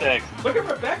fine with six. Look at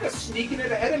Rebekah sneaking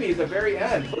it ahead of me at the very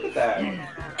end. Look at that.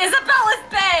 Isabella's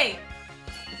Bay!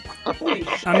 Holy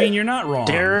shit. I mean, you're not wrong.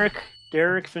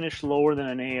 Derek finished lower than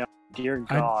an AI. Dear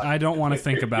God. I don't want to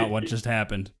think about what just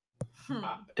happened.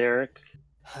 Derek,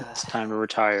 it's time to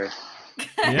retire. Put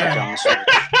Yeah, down the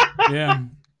switch. yeah.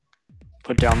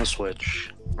 Put down the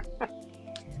switch.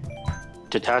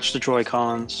 Detach the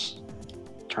Joy-Cons.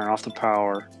 Turn off the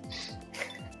power.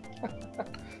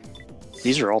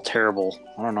 These are all terrible.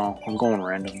 I don't know. I'm going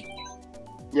random.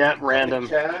 Yeah, In random.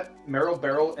 chat, Meryl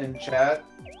Barrel in chat,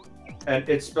 and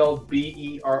it's spelled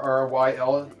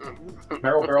B-E-R-R-Y-L.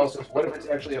 Meryl Barrel says, what if it's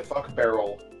actually a fuck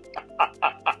barrel?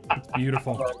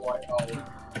 Beautiful. R-Y-L.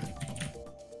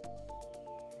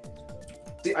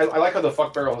 See, I like how the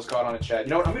fuck barrel has caught on in chat.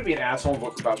 You know what? I'm gonna be an asshole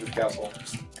about this castle.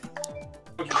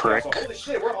 Prick. Holy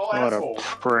shit, we're all What a assholes.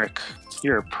 prick.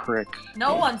 You're a prick.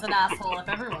 No one's an asshole if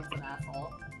everyone's an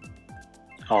asshole.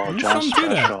 Oh, There's John's something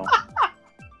to that. special.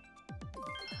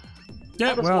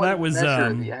 Yeah, well, that was, the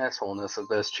assholeness of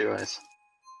this choice.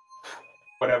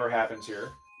 Whatever happens here,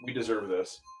 we deserve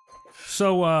this.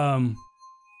 so, I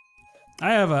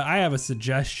have a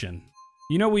suggestion.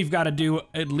 You know we've got to do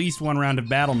at least one round of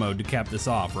battle mode to cap this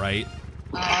off, right?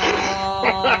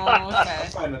 Oh, okay.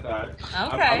 Fine with that.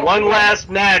 Okay. One last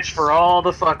match for all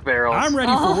the fuck barrels. I'm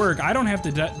ready for work. I don't have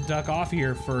to duck off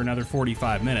here for another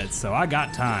 45 minutes, so I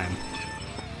got time.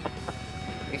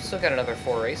 We've still got another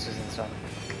 4 races and stuff.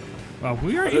 Well,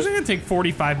 we are usually gonna take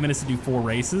 45 minutes to do 4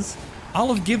 races.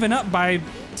 I'll have given up by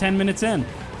 10 minutes in.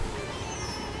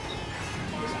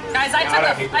 Guys,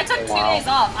 I took 2 days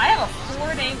off. I have a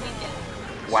 4-day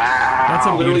weekend. Wow. That's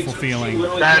a Literally beautiful took- feeling.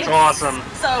 literally That's took- awesome.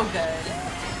 So good.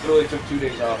 Literally took 2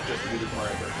 days off just to do this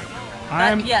Mario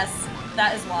Kart. Yes,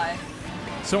 that is why.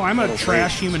 So I'm a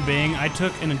trash human being. I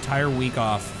took an entire week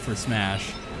off for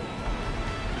Smash.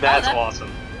 That's that-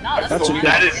 awesome. No, that's That's a weird.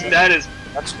 That is.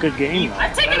 That's a good game, though.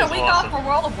 I've taken that a is week awesome. off for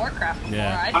World of Warcraft before.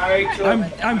 Yeah.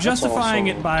 I I'm justifying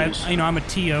also it by, decent. you know, I'm a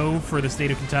TO for the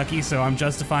state of Kentucky, so I'm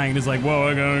justifying it as like, whoa,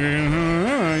 I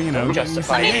gotta, you know.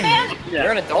 Justify Hey, it. man,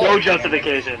 You're an adult. No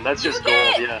justification. That's just You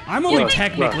gold. get- Yeah. I'm only Look,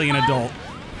 technically an adult.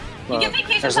 you get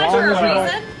vacation As time long for as a you don't-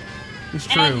 reason, It's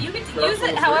true. and you get to use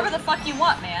it however the fuck you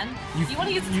want, man. You- You want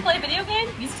to use it to play a video game?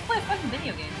 Use it to play a fucking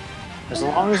video game. As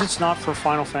long as it's not for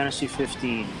Final Fantasy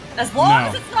 15. As long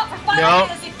as it's not for Final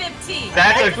Fantasy 15.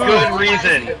 That's a good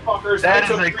reason. That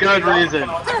is a good reason.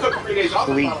 I took 3 days off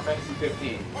of Final Fantasy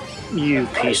 15. You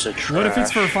piece of trash. What if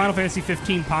it's for Final Fantasy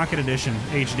 15 Pocket Edition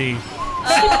HD?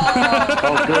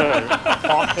 Oh, good.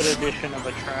 Pocket edition of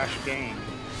a trash game.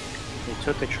 They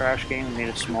took a trash game and made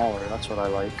it smaller. That's what I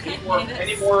like.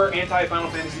 Any more anti-Final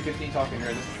Fantasy 15 talking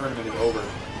here? This tournament is over.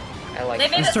 I like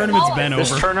this tournament's been over.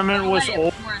 This tournament was over.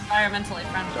 More environmentally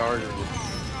friendly.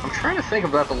 I'm trying to think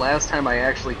about the last time I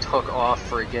actually took off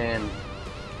for a game.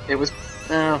 It was,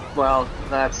 well,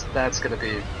 that's gonna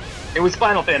be. It was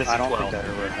Final Fantasy 12. I don't think I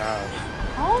ever have.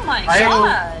 Oh my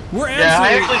god!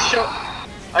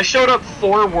 I showed up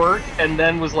for work and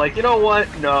then was like, you know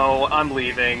what? No, I'm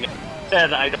leaving.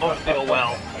 And I don't feel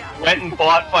well. Went and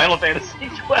bought Final Fantasy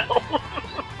 12.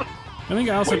 I think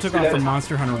I also took off from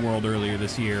Monster Hunter World earlier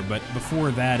this year, but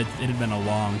before that, it had been a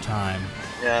long time.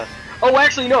 Yeah. Oh,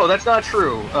 actually, no, that's not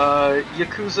true.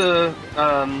 Yakuza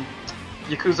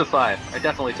 5. I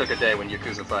definitely took a day when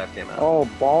Yakuza 5 came out. Oh,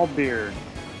 Ballbeard.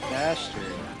 Bastard.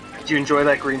 Did you enjoy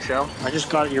that green shell? I just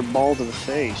got your ball to the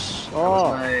face.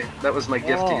 That was my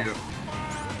gift to you.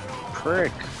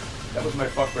 Prick. That was my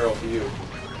fuck barrel to you.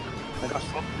 I got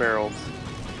fuck barreled.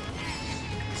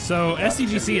 So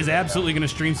SDGC is absolutely going to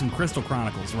stream some Crystal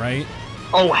Chronicles, right?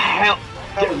 Oh hell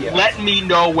yes. Let me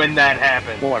know when that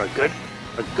happens. What, a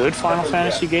good Final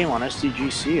Fantasy game on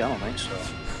SDGC? I don't think so.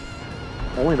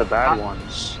 Only the bad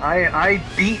ones. I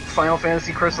beat Final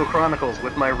Fantasy Crystal Chronicles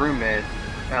with my roommate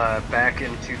back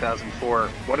in 2004.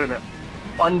 What an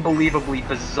unbelievably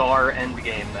bizarre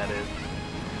endgame that is.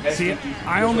 See,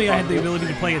 I only had the ability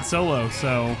to play it solo,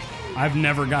 so I've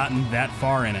never gotten that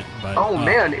far in it. But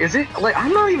man, is it like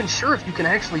I'm not even sure if you can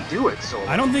actually do it solo.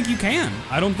 I don't think you can.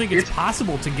 I don't think it's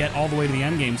possible to get all the way to the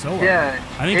end game solo. Yeah,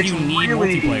 I think you need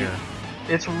multiplayer.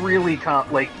 It's really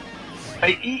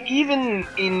even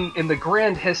in the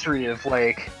grand history of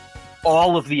like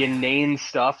all of the inane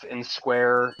stuff in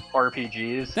Square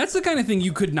RPGs. That's the kind of thing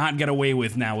you could not get away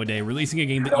with nowadays. Releasing a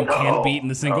game that you can't beat in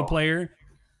the single player.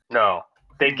 No.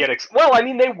 They'd get well, I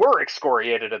mean, they were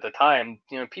excoriated at the time.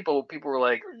 You know, people were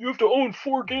like, "You have to own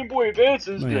 4 Game Boy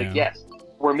Advances." Be like, yes,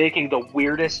 we're making the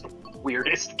weirdest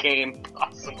game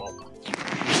possible.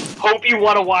 Hope you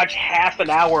want to watch half an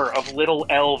hour of little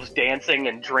elves dancing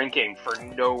and drinking for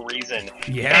no reason.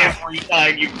 Yeah. Every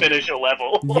time you finish a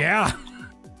level. Yeah.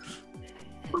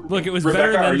 Look, it was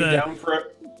Rebekah, better than down for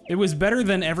it? It was better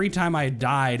than every time I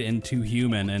died in 2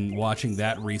 Human and watching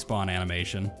that respawn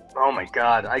animation. Oh my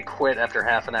god, I quit after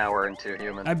half an hour in 2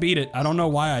 Human. I beat it. I don't know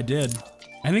why I did.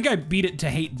 I think I beat it to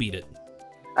hate beat it.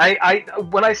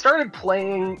 When I started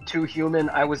playing 2 Human,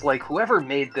 I was like, whoever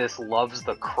made this loves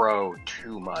the crow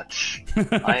too much.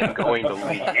 I am going to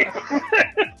leave.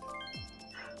 Yeah.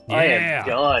 I am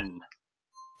done.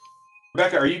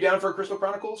 Rebekah, are you down for a Crystal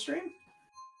Chronicles stream?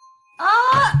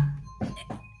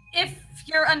 If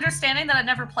you're understanding that I've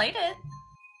never played it.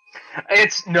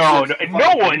 It's no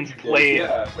one's played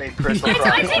Crystal Chronicles.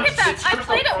 I take it back. I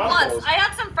played it once. I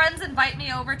had some friends invite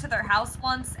me over to their house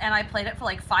once, and I played it for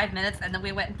like 5 minutes, and then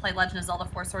we went and played Legend of Zelda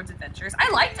 4 Swords Adventures. I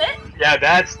liked it. Yeah,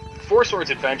 that's 4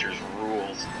 Swords Adventures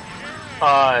rules.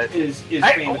 I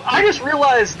just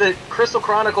realized that Crystal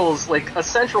Chronicles, like a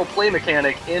central play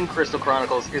mechanic in Crystal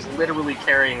Chronicles, is literally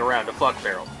carrying around a fuck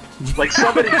barrel. Like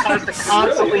somebody has to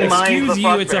constantly mine the fuck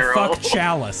barrel. It's a fuck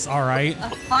chalice, all right? A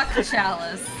fuck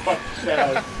chalice. Fuck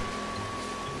chalice.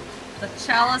 The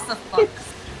chalice of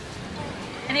fucks.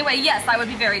 Anyway, yes, I would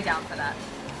be very down for that.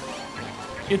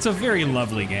 It's a very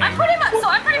lovely game. I'm pretty much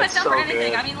down for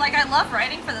anything. Good. I mean, like, I love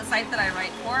writing for the site that I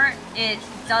write for. It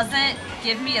doesn't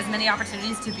give me as many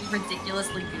opportunities to be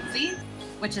ridiculously goofy,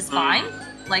 which is fine.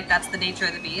 Like, that's the nature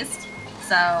of the beast.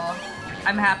 So,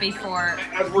 I'm happy for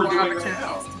more opportunities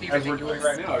to be ridiculous. As we're doing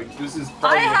right now, this is.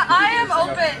 I am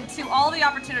open to all the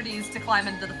opportunities to climb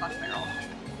into the fuck barrel.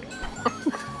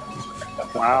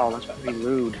 Wow, that's pretty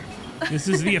rude. This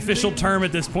is the official term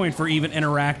at this point for even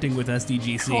interacting with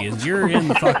SDGC, is you're in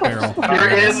the fuck barrel. You're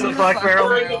in the fuck barrel.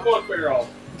 You're in the fuck barrel.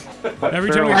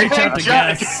 Every time we reach out to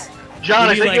guests, John, I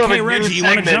we'll be think like, you have hey a Reggie, new you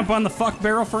want to segment. jump on the fuck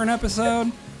barrel for an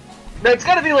episode? No, it's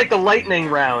got to be like the lightning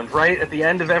round, right? At the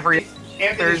end of every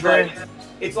Anthony's Thursday. right.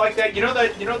 It's like that. You know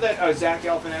that Zach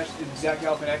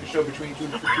Galifianakis show between two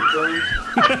films. We're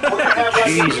gonna have like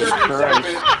an interview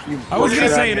segment. I was gonna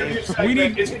say It's gonna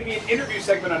be an interview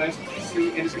segment on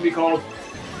SDGC, and it's gonna be called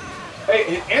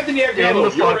 "Hey, Anthony Agnello, In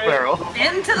the fuck barrel.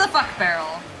 Into the fuck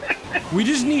barrel. We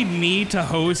just need me to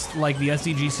host like the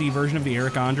SDGC version of the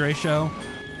Eric Andre show.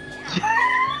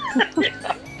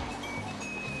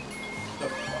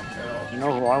 You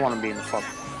know who I want to be in the fuck?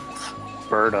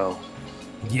 Birdo.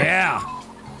 Yeah.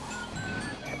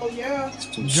 Hell yeah.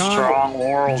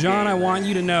 John, I want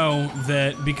you to know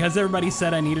that because everybody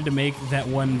said I needed to make that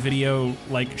one video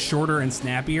like shorter and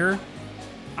snappier,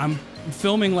 I'm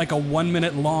filming like a 1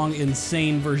 minute long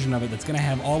insane version of it that's gonna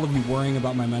have all of you worrying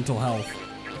about my mental health.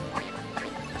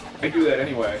 I do that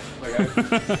anyway.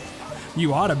 Like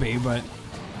You ought to be, but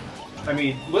I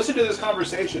mean, listen to this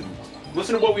conversation.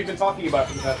 Listen to what we've been talking about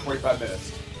for the past 45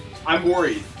 minutes. I'm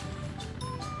worried.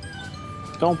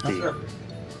 Don't be.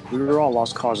 We were all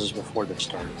lost causes before this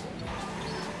started.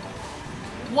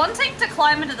 Wanting to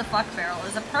climb into the fuck barrel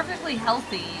is a perfectly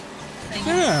healthy thing.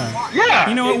 Yeah.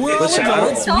 You know what? We're all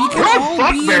adults. We can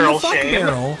all be in the fuck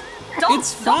barrel.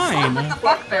 It's fine. Don't fuck with the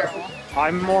fuck barrel.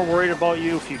 I'm more worried about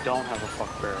you if you don't have a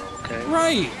fuck barrel, okay?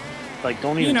 Right. Like,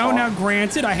 don't even You know, talk. now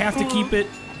granted, I have to keep it,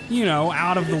 you know,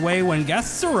 out of the way when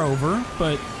guests are over,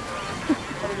 but...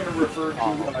 I'm going to refer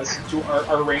to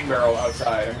our rain barrel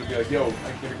outside. I'm going to be like, yo,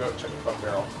 I'm going to go check the fuck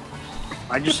barrel.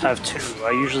 I just have two.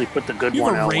 I usually put the good You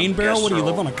one have a out. rain barrel? What do you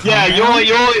live on a Yeah, compound?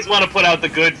 you always want to put out the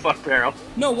good fuck barrel.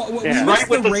 No, what's right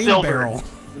with the the rain silver. barrel?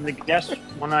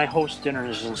 When I host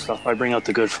dinners and stuff, I bring out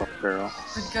the good fuck barrel.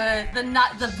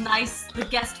 The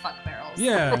guest fuck barrels.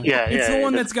 Yeah. Yeah, It's the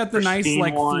one that's got the nice,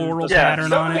 like, floral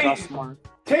pattern on it.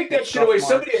 Take that shit away.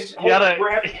 Somebody,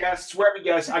 we're having guests. We're having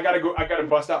guests. I gotta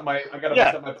bust out my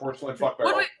porcelain fuck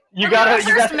barrel.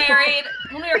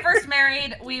 When we were first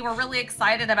married, we were really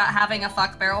excited about having a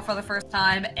fuck barrel for the first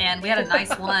time, and we had a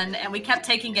nice one, and we kept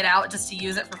taking it out just to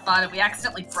use it for fun, and we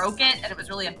accidentally broke it, and it was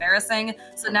really embarrassing.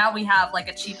 So now we have like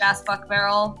a cheap ass fuck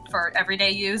barrel for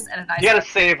everyday use and a nice. You gotta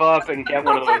save up and get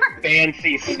one of those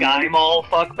fancy Sky Mall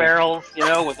fuck barrels, you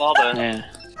know, with all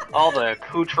the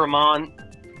accoutrement.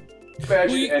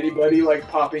 Imagine anybody like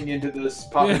popping into the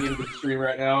stream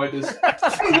right now. It just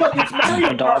hey, look, it's Mario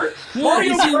Kart.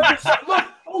 Mario Kart.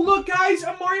 Look, guys,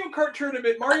 a Mario Kart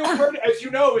tournament. Mario Kart, as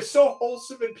you know, is so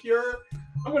wholesome and pure.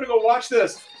 I'm gonna go watch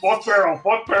this. Fuck barrel,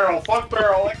 fuck barrel, fuck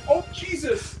barrel. Like, oh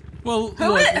Jesus. Well,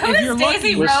 who is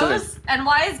Daisy Rose, and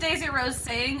why is Daisy Rose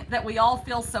saying that we all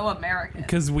feel so American?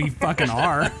 Because we fucking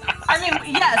are. I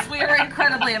mean, yes, we are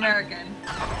incredibly American.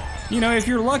 You know, if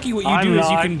you're lucky, what you do is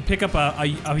you can pick up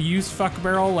a used fuck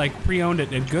barrel, like pre-owned at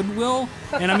Goodwill,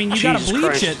 and I mean, you gotta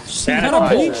bleach it. You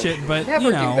gotta bleach it, but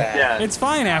you know, it's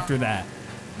fine after that.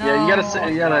 No. Yeah,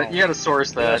 you gotta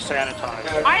source that.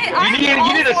 I'm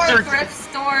all for thrift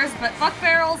stores, but fuck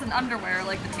barrels and underwear are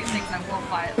like the two things I won't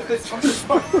buy at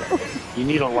thrift. You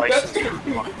need a license for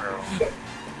fuck barrel.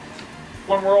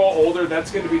 When we're all older,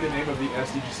 that's going to be the name of the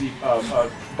SDGC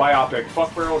biopic,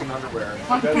 Fuck Barrels and Underwear.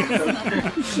 That's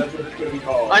what it's going to be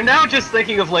called. I'm now just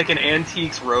thinking of like an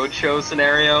Antiques Roadshow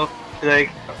scenario.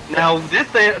 Like, now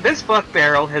this fuck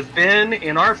barrel has been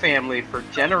in our family for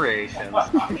generations.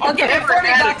 I'll get it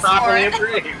 $40 properly for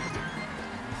it. engraved.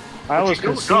 I was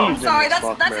conceived I'm sorry, that's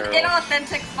fuck an barrel.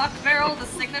 inauthentic fuck barrel. The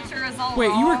signature is all Wait,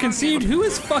 wrong. you were conceived? Who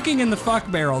is fucking in the fuck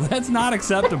barrel? That's not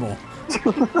acceptable.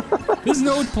 There's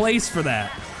no place for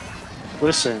that.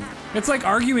 Listen. It's like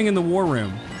arguing in the war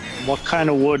room. What kind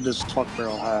of wood does fuck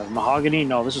barrel have? Mahogany?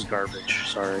 No, this is garbage.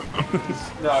 Sorry.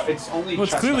 No, it's only Well,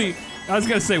 it's chestnut. clearly... I was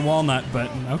gonna say walnut,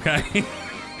 but okay.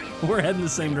 We're heading the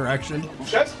same direction.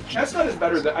 Chestnut is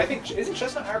better than... I think... Isn't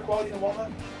chestnut higher quality than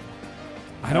walnut?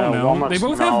 I don't know. They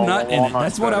both have nut in it.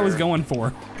 That's what I was going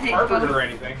for. Harvard or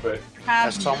anything, but...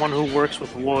 As someone who works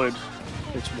with wood,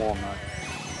 it's walnut.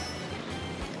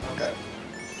 Okay.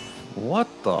 What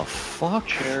the fuck?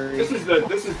 Cherry. This is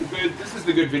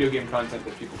the good video game content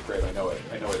that people crave. I know it.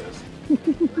 I know it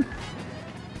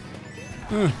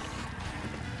is.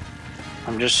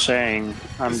 I'm just saying,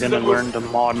 I'm gonna learn to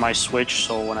mod my Switch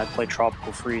so when I play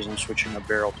Tropical Freeze, I'm switching a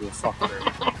barrel to a fuck barrel.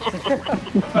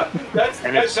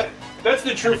 That's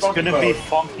the true funky mode. It's gonna be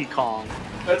Funky Kong.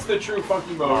 That's the true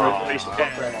funky mode. Right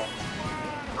there.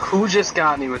 Who just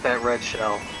got me with that red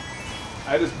shell?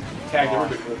 I just tagged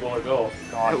everybody with Bullet Bill.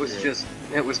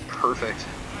 It was perfect.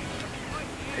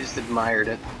 I just admired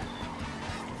it.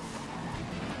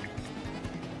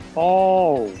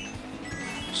 Oh!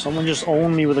 Someone just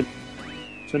owned me with a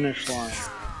finish line.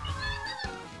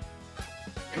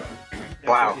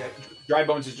 Wow. Yeah, Dry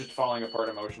Bones is just falling apart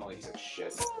emotionally. He's like,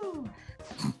 shit.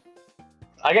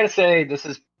 I gotta say, this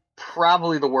is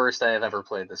probably the worst I have ever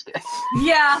played this game.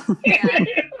 Yeah.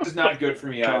 This is not good for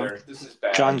me either. This is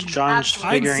bad. John's I'd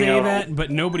figuring say out. that, but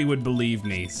nobody would believe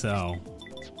me, so...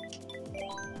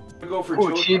 Go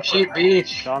for Cheap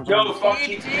Beach. No, fuck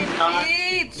Cheap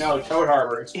Beach. No, Toad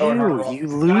Harbor. It's Toad Harbor. You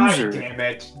loser. God damn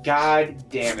it. God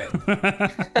damn it.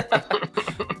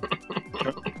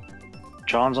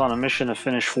 John's on a mission to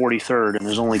finish 43rd, and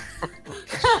there's only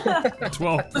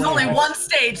 12. There's only one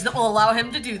stage that will allow him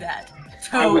to do that.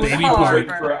 chose Baby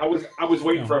Harper. I was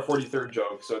waiting for a 43rd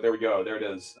joke, so there we go. There it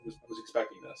is. I was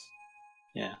expecting this.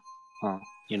 Yeah. Well,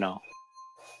 you know.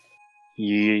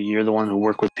 You're the one who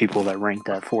work with people that rank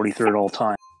that 43rd all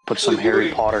time. Put some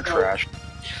Harry Potter trash.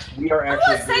 We are I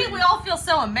actually. was saying we all feel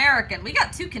so American. We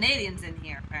got 2 Canadians in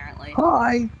here, apparently.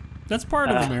 Hi. That's part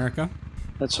of America.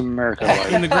 That's America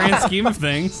life. In the grand scheme of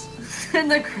things. In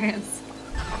the grand.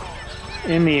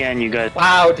 In the end, you got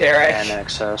Wow, Derek.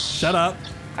 NXS. Shut up.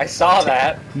 I saw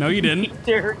that. No, you didn't.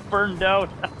 Derek burned out.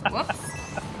 Whoops.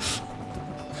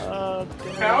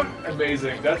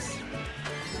 Amazing. That's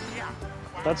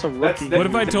a rookie. What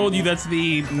if I told you that's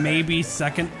the maybe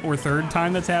 2nd or 3rd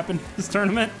time that's happened in this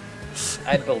tournament?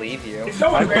 I believe you. It's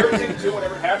so embarrassing too.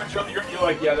 Whenever it happens, you're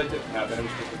like, yeah, that didn't happen. It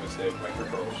was just a mistake. My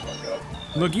control was fucked up.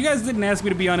 Look, you guys didn't ask me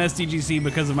to be on SDGC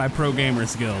because of my pro gamer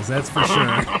skills. That's for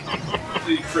sure.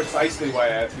 Precisely why I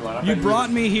asked you on. You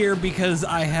brought me here because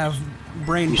I have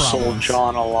brain problems. You sold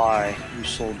John a lie.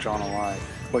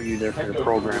 Put you there for your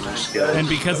programming skills. And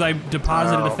because I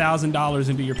deposited $1,000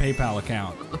 into your PayPal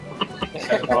account.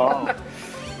 Oh.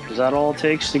 Is that all it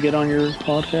takes to get on your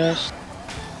podcast?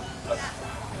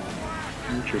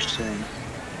 Interesting.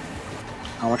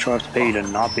 How much do I have to pay you to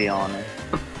not be on it?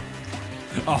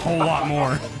 A whole lot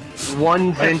more.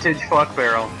 1 vintage fuck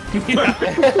barrel.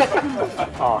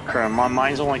 Oh crap,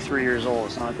 mine's only 3 years old.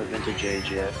 It's not at the vintage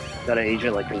age yet. Gotta age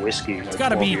it like a whiskey. It's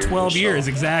gotta be 12 years,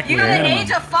 exactly. You gotta age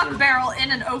a fuck barrel in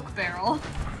an oak barrel.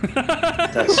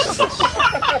 That's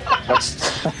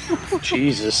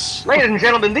Jesus. Ladies and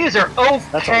gentlemen, these are oak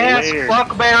cast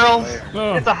fuck barrels.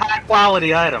 Oh. It's a high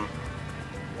quality item.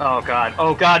 Oh god,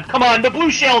 come on, the blue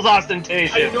shell's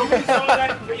ostentatious. Nobody saw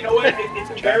that, but you know what?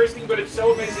 It's embarrassing, but it's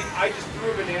so amazing. I just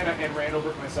threw a banana and ran over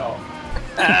it myself.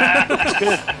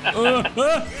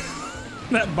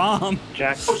 That bomb.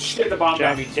 Oh shit, the bomb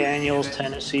got me. Jack Daniels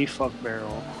Tennessee fuck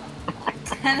barrel.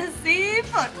 Tennessee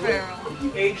fuck barrel.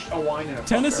 You aged a wine in a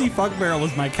Tennessee fuck barrel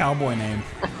is my cowboy name.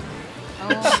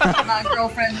 Oh, my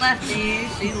girlfriend left me.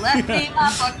 She left me my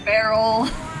fuck barrel.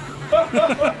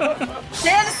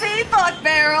 Tennessee fuck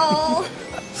barrel.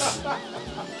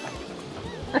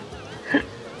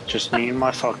 Just me and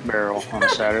my fuck barrel on a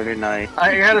Saturday night.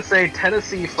 I gotta say,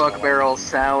 Tennessee fuck barrel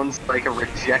sounds like a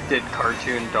rejected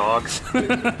cartoon dog.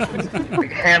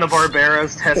 Like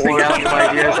Hanna-Barbera's testing out new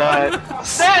ideas.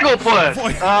 Snagglepuss!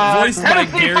 Voiced by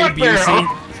Gary Busey.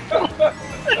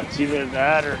 It's either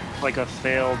that or like a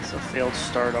failed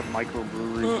startup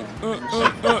microbrewery.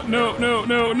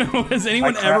 No. Has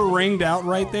anyone ever ringed out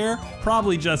right there?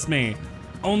 Probably just me.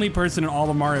 Only person in all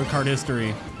of Mario Kart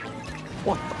history.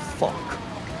 What the fuck?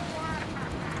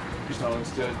 Just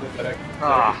use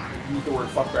the word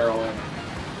fuck barrel in.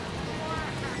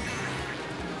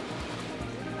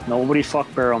 Nobody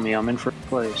fuck barrel me. I'm in first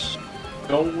place.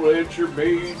 Don't let your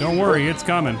baby. Don't worry, it's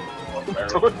coming.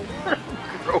 Grow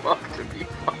up to be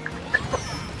fuck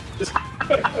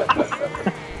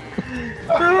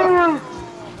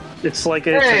It's like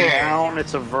it's a noun,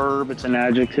 it's a verb, it's an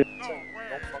adjective.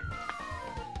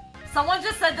 Someone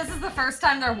just said this is the first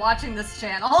time they're watching this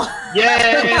channel.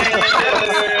 Yes!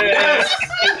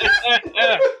 And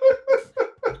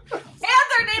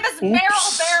their name is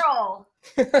Barrel.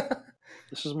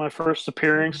 This is my first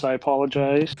appearance. I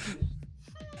apologize.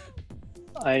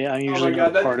 I'm usually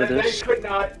not part of this. They could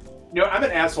not. You know, I'm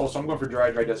an asshole, so I'm going for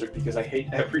dry desert because I hate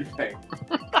everything.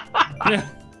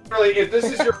 Really, if this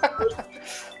is your first,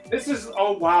 this is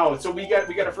wow. So we got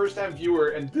a first time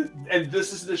viewer, and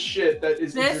this is the shit that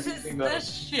is. This is the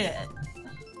shit.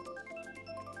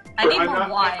 I need more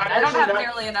wine. I don't have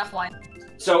nearly enough wine.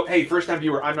 So hey, first time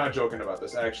viewer, I'm not joking about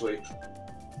this actually.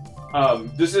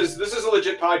 This is a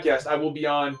legit podcast. I will be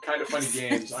on Kind of Funny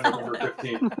Games on November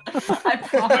 15th. I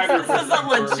promise this is a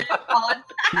legit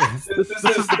podcast. This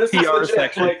is PR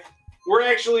section. Like,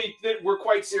 we're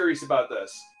quite serious about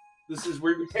this.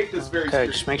 We take this very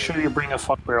seriously. Just make sure you bring a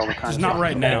fuck barrel to Just not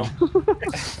right now.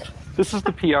 This is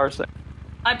the PR section.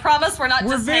 I promise we're not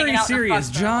just hanging out. We're very serious.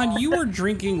 John, you were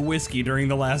drinking whiskey during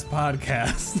the last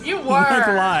podcast. You were. Like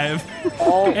live.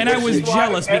 And I was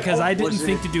jealous because I didn't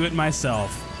think to do it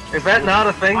myself. Is that not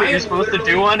a thing that you're supposed to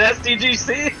do on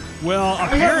SDGC? Well,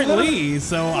 apparently,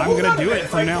 so I'm gonna do it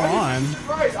from now on.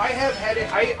 I have had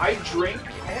it. I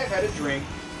have had a drink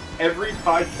every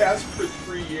podcast for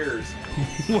 3 years.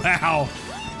 Wow.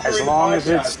 As long as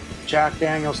it's Jack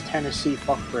Daniels Tennessee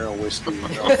fuck barrel whiskey.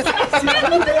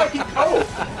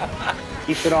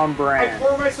 Keep it on brand. I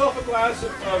pour myself a glass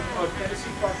of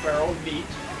Tennessee fuck barrel neat.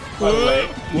 By the way.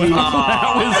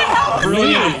 That was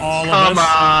brilliant of all of us. Come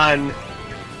on.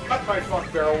 Cut my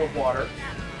fuck barrel with water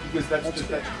because that's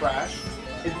trash.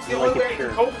 It's the only way I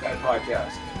can cope with that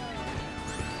podcast.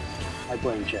 I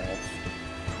blame Jeff.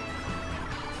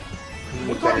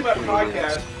 We're talking about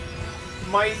podcasts.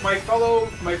 My fellow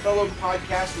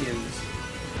podcastians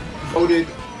voted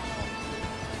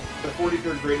the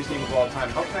 43rd greatest game of all time.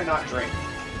 How can I not drink?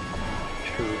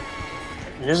 True.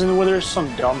 Isn't there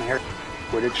some dumb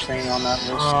Quidditch thing on that list?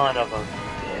 Son of a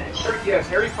bitch. Yes,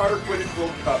 Harry Potter Quidditch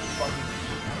World Cup.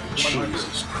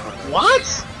 Jesus Christ. What?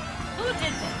 Who did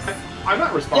this? I'm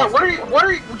not responsible. Yeah, what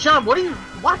are you, John? What?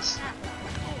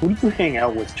 Who do you hang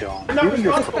out with, John? I'm not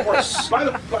responsible for it. By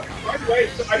the way,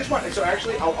 I just want. So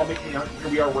actually, I'll make the announcement.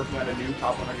 We are working on a new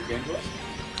top 100 games list.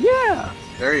 Yeah.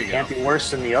 There you go. Can't be worse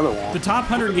than the other one. The top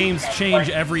 100 games change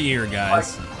every year,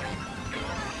 guys.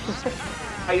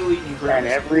 Highly incorrect. And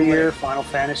every year, Final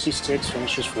Fantasy VI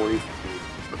finishes 40.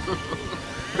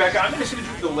 Rebecca, I'm going to send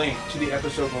you the link to the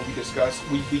episode when we discuss.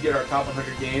 We did our top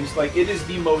 100 games. Like, it is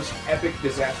the most epic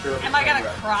disaster of Am I gonna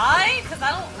cry? Because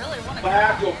I don't really want to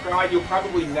cry. You'll cry. You'll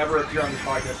probably never appear on this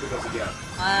podcast with us again.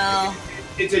 Well.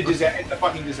 It's a disaster. It's a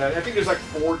fucking disaster. I think there's like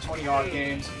 4 20-odd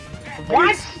games.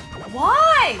 What?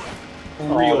 Why?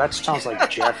 Oh, that sounds like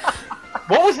Jeff.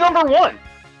 What was number 1?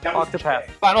 Octopath.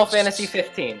 Final Fantasy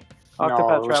 15.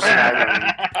 Octopath No,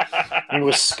 Traveler. it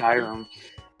was Skyrim.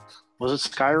 Was it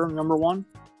Skyrim number 1?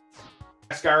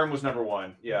 Skyrim was number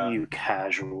 1. Yeah. You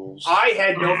casuals. I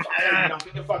had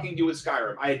nothing to fucking do with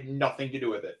Skyrim. I had nothing to do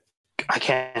with it. I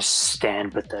can't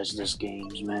stand Bethesda's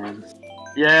games, man.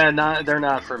 Yeah, they're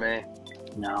not for me.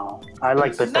 No, I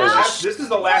like This Bethesda's. is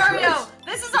the last Mario, race.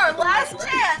 this is our last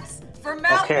chance for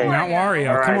Mount Okay. Wario. Mount Wario,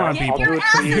 All come right, on, I'll people. do it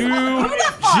for you. You,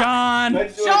 John.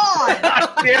 Let's do it. John!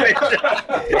 Damn it.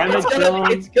 Damn it,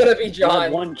 John. It's gonna be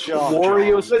John. One John.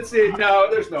 Warriors. Let's see. No,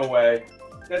 there's no way.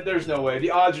 There's no way. The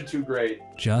odds are too great.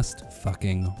 Just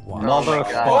fucking watch.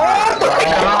 Motherfucker. Oh,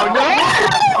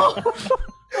 no!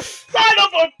 Son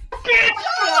of a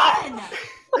bitch!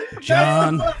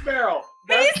 John. That's the fuck barrel.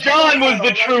 John was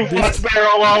the true fuck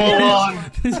barrel all along.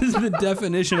 This is the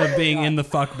definition of being in the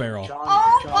fuck barrel.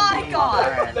 Oh my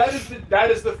god! That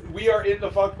is the. We are in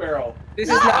the fuck barrel. This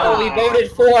is not what we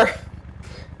voted for.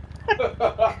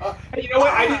 Hey, you know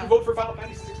what? I didn't vote for Final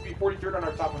Fantasy 6 to be 43rd on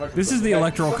our top 100. This is the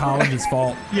Electoral College's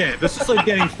fault. Yeah, this is like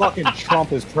getting fucking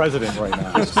Trump as president right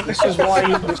now. This is why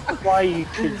you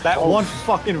should That vote. one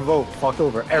fucking vote fucked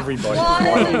over everybody.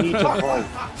 Why you need to vote.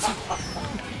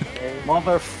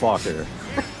 Motherfucker.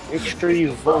 Make sure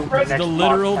you vote. That's The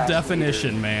literal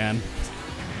definition, man.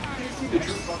 Can you see the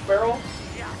true fuck barrel?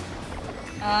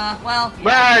 Well.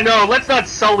 Ah, no, let's not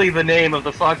sully the name of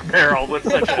the fuck barrel with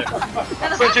such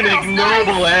an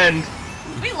ignoble end.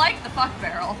 We like the fuck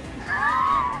barrel.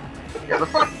 Yeah, the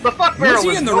fuck barrel Once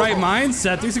you're was in the noble. right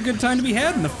mindset, there's a good time to be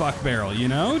had in the fuck barrel, you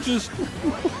know? Just You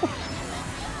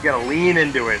gotta lean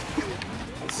into it.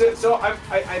 So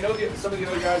I know some of the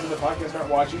other guys in the podcast aren't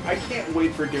watching. I can't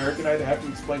wait for Derek and I to have to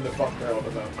explain the fuck barrel to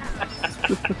them.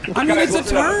 I mean, it's a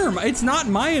Guys, listen up. term. It's not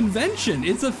my invention.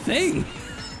 It's a thing.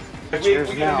 We got a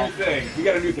new thing. We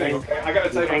got a new thing. Okay? I gotta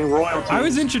tell you. I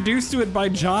was introduced to it by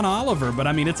John Oliver, but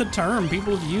I mean, it's a term.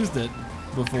 People have used it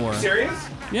before. Serious?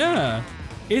 Yeah.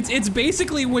 It's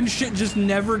basically when shit just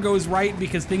never goes right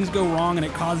because things go wrong and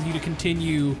it causes you to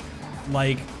continue,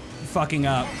 like, fucking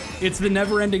up. It's the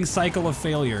never-ending cycle of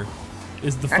failure.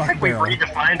 Is the I fuck think we barrel.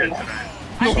 redefined it today.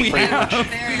 We have.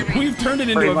 We've turned it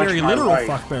into a very literal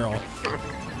fuck barrel.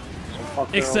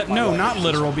 Except no, not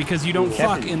literal because you don't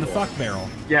fuck in the fuck barrel.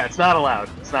 Yeah, it's not allowed.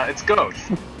 It's not. It's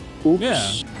ghost. Oops. Yeah.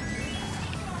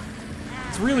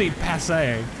 It's really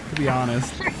passé, to be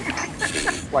honest.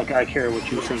 Like I care what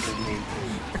you think of me.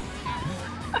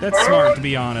 That's smart, to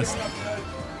be honest.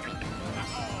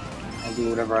 I'll do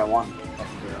whatever I want.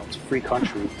 It's a free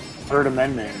country. Third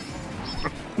Amendment.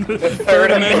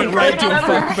 Third Amendment right to a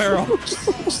fuck barrel.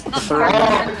 Third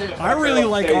Amendment. I really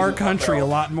like our country a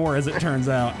lot more, as it turns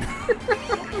out.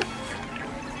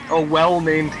 A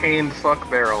well-maintained fuck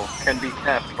barrel can be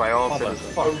kept by all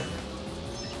citizens.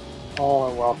 All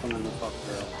are welcome in the fuck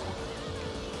barrel.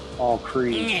 All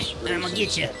creeds,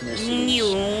 races,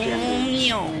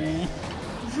 ethnicities, genders.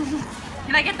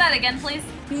 Can I get that again, please?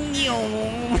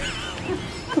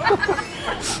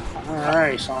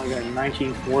 Alright, so I got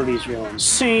 1940s villain.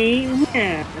 See?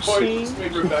 Yeah, Boy, see? this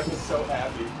made Rebecca so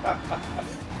happy.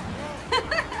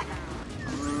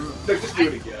 No, just do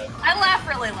it again. I laugh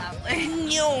really loudly.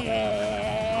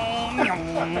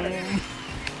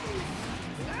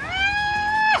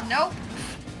 Nope.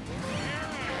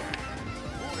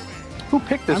 Who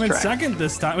picked this I'm in track? second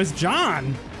this time. It was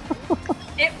John.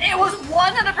 It was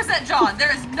 100% John.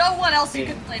 There is no one else you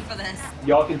can blame for this.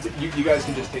 Y'all can, you guys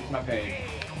can just take my pain.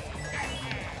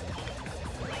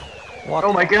 What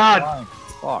Oh my the god!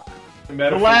 fuck?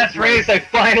 The last race, I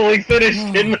finally finished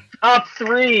in the top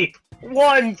 3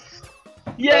 once.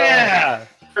 Yeah.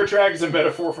 Her track is a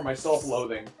metaphor for my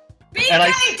self-loathing.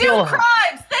 BK, do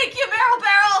crimes! Thank you,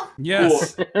 Barrel!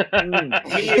 Yes. Cool.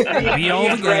 Be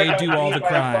all the gay, do all the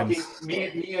crimes.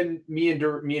 Me and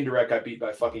Direct got beat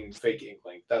by fucking fake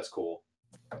Inkling. That's cool.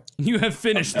 You have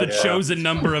finished the chosen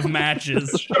number of matches.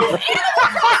 So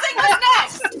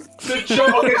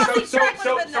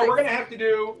we're gonna have to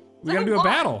do. We gotta do a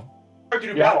battle. We have to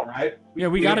do battle, right? Yeah,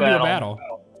 we gotta do a battle.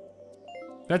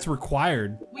 That's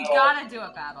required. We gotta do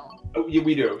a battle. Oh, yeah,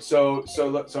 we do. So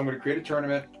I'm gonna create a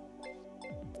tournament.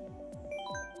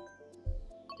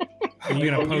 Are you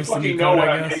gonna post you the new know code, what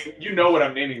I guess? you know what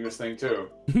I'm naming this thing too.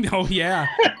 Oh yeah.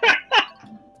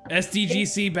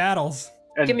 SDGC battles.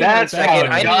 And that's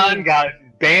how John got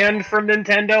banned from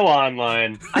Nintendo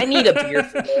Online. I need a beer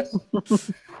for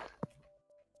this.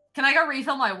 Can I go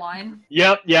refill my wine?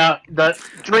 Yep, yeah. The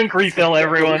drink refill,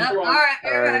 everyone. Yep. All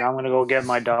right, I'm gonna go get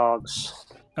my dogs.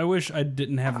 I wish I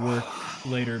didn't have work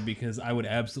later because I would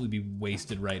absolutely be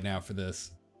wasted right now for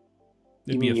this.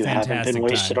 It'd be a fantastic haven't been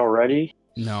wasted time. already?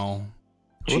 No.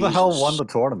 Who the hell won the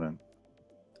tournament?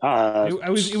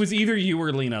 It was either you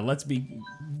or Lena. Let's be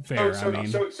fair. So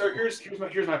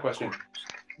here's my question.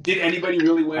 Did anybody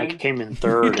really win? I came in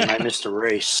third and I missed a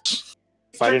race.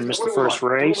 If I didn't miss the first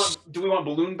race, do we want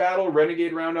balloon battle,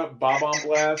 renegade roundup, bob on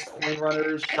blast, coin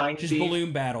runners, shine just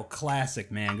balloon battle,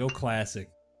 classic, man. Go classic.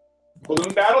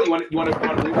 Balloon battle? You want to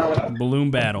balloon battle? Up?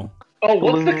 Balloon battle. Oh,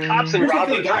 what's the cops and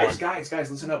robbers? Guys,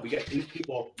 listen up. We got 8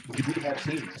 people. We have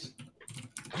teams.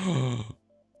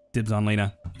 Dibs on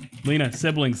Lena. Lena,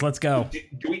 siblings, let's go. Do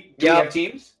we have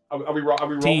teams? Are we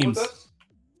rolling teams with us?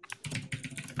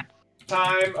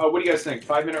 Time. What do you guys think?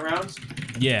 5-minute rounds?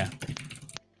 Yeah.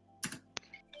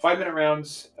 5-minute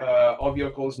rounds. All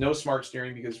vehicles. No smart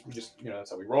steering because we just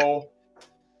that's how we roll.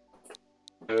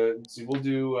 Let's see. We'll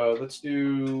do. Let's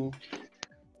do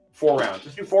 4 rounds.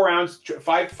 Let's do 4 rounds.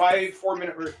 4-minute. 4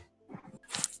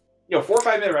 or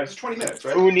 5-minute rounds. It's 20 minutes,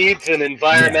 right? Who needs an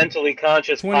environmentally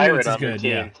conscious 20 pirate minutes is on their good,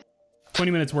 team? yeah.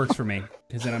 20 minutes works for me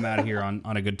because then I'm out of here on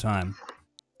a good time.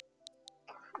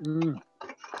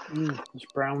 This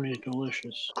brownie is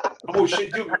delicious. Oh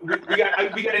shit, dude! We got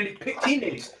to pick team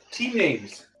names. Team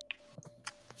names.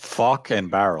 Fuck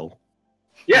and Barrel.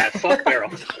 Yeah, fuck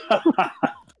Barrel.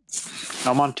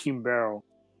 I'm on Team Barrel.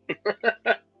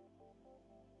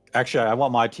 Actually, I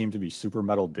want my team to be Super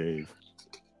Metal Dave.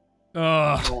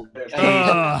 You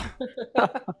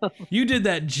did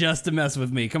that just to mess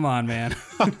with me. Come on, man.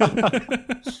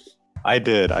 I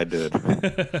did.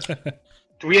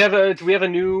 Do we have a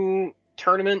new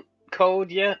tournament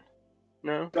code yet?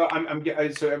 No. So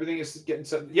everything is getting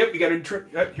set. Yep, we got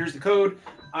to. Here's the code.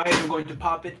 I am going to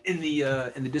pop it in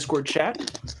the Discord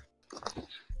chat.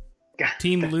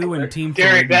 Team Lou and Team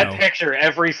Derek, Ferrigno. that picture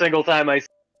every single time I see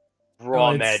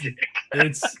raw magic.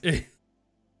 It's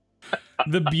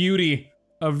the beauty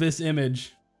of this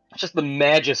image. Just the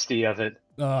majesty of it.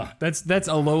 That's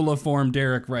Alola form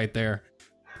Derek right there.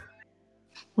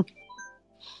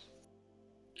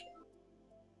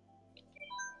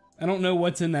 I don't know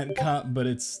what's in that cup, but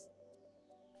it's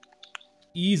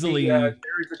easily There's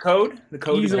the code. The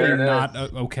code easily is not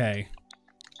okay.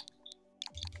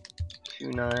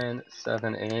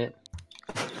 2978.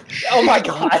 Oh my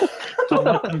god!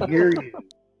 I hear you.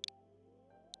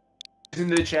 in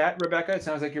the chat, Rebekah. It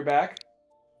sounds like you're back.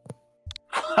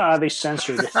 They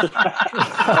censored it.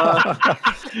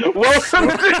 Welcome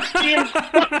to the team.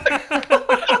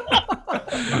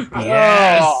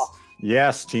 Yes. Oh.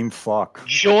 Yes, Team Fuck.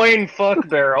 Join Fuck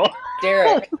Barrel.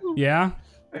 Derek, Yeah.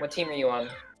 what team are you on?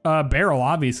 Barrel,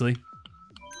 obviously.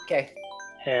 Okay.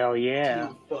 Hell yeah.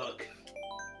 Team Fuck.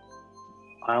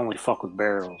 I only fuck with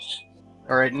barrels.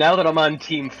 Alright, now that I'm on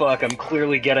Team Fuck, I'm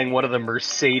clearly getting one of the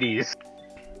Mercedes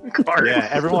cars. Yeah,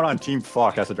 everyone on Team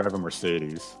Fuck has to drive a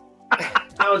Mercedes.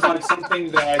 Sounds like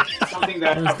something that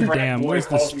Where's the damn? Where's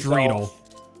the streetle?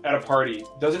 At a party,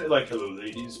 doesn't it? Like, hello,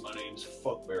 ladies. My name's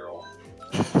Fuck Barrel.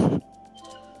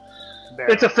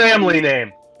 It's a family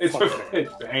name. It's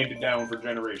handed down for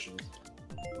generations.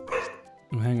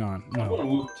 Oh, hang on. I'm No. going to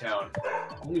Woohoo Town.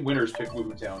 Only winners pick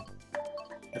Woohoo Town.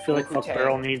 I feel like Fuck Okay.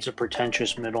 Barrel needs a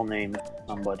pretentious middle name.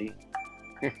 Somebody.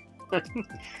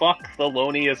 Fuck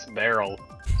Thelonious Barrel.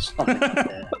 Something like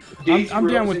that. I'm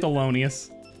down with Thelonious.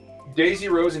 Daisy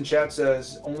Rose in chat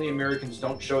says only Americans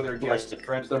don't show their guests and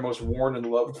friends their most worn and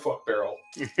loved Fuck Barrel.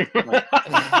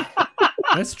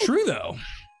 That's true, though.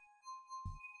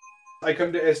 I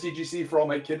come to SDGC for all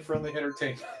my kid-friendly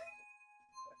entertainment.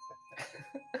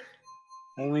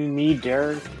 Only me,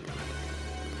 Derek.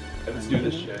 Let's do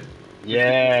this shit.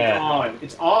 Yeah. It's on.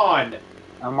 It's on.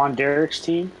 I'm on Derek's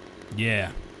team.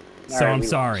 Yeah. All So right, I'm we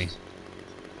sorry. lost.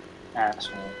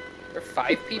 Asshole. There are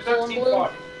 5 people in blue?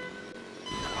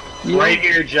 Right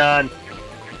here, John.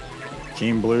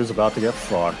 Team Blue's about to get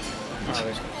fucked. Oh,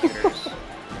 there's computers.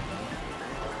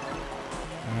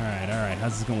 Alright.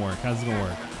 How's this gonna work? I don't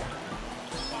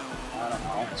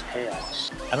know. It's chaos.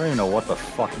 I don't even know what the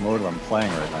fuck mode I'm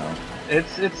playing right now.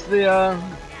 It's the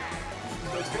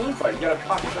It's balloon fight. You gotta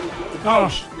pop each other's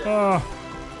balloon. Oh,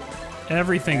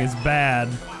 everything is bad.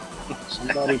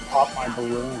 Somebody pop my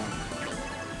balloon.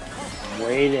 I'm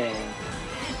waiting.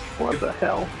 What the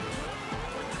hell?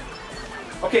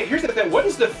 Okay, here's the thing. What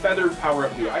does the feathered power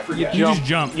up do? I forget. You just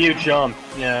jump. You jump.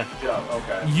 Yeah. Jump.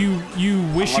 Okay. You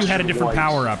wish you had a different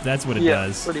power up. That's what it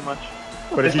does. Pretty much.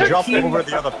 But if you jump over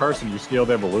the other person, you steal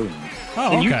their balloon.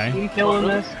 Oh, Can you okay. team kill in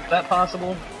this? Is that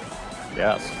possible?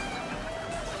 Yes.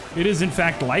 It is in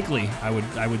fact likely. I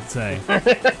would say.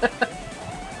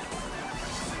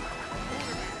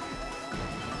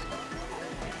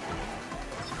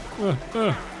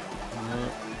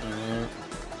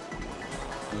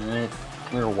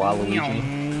 We're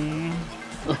Waluigi.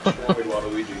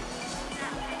 Waluigi.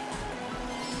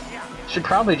 Should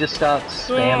probably just stop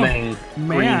spamming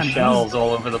green shells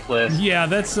all over the place. Yeah,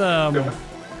 that's however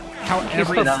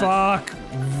the fuck,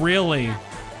 really.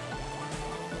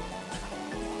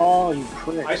 Oh, you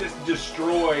prick. I just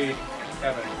destroyed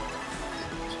Kevin.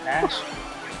 Ass.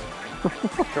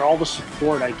 After all the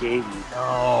support I gave you.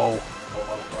 Oh.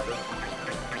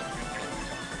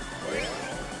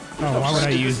 Oh, why would I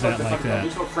use that like that?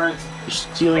 You're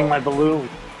stealing my balloon.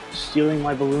 Stealing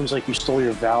my balloons like you stole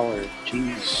your valor.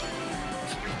 Jeez.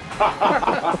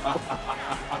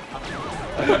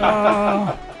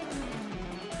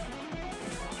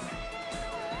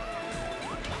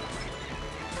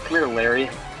 Come here, Larry.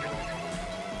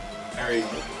 Larry,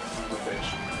 bitch.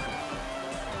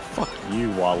 Fuck you,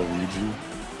 Waluigi.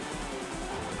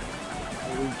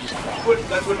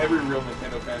 That's what every real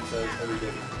Nintendo fan says every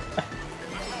day.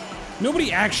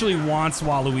 Nobody actually wants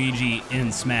Waluigi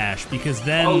in Smash because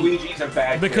then Waluigi's a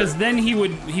bad because then he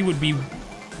would be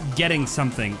getting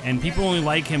something, and people only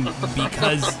like him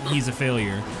because he's a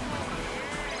failure.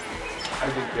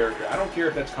 I think character. I don't care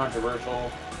if that's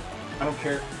controversial. I don't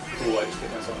care. Cool, I just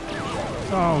get myself.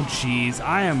 Oh jeez,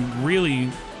 I am really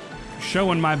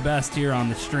showing my best here on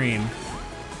the stream.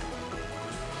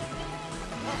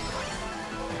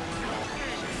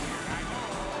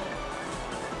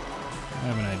 I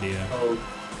have an idea.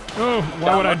 Oh,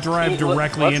 why would I drive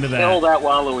directly into that? Let's kill that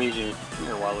Waluigi. Come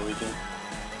here, Waluigi.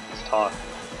 Let's talk.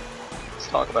 Let's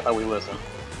talk about how we listen.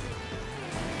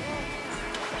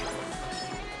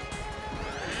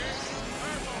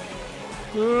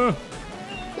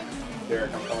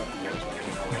 Derek, I'm calling you.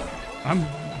 I'm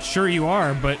sure you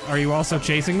are, but are you also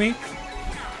chasing me?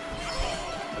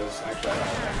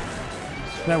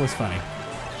 That was funny.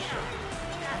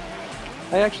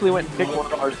 I actually went and picked one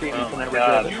of our teams and I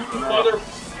regret it. You mother...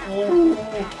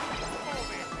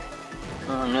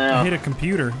 Oh no. I hit a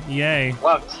computer. Yay.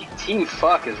 Wow, Team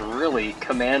Fuck is really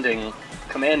commanding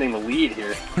the lead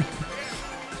here.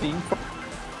 Team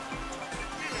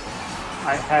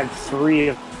I had 3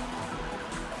 of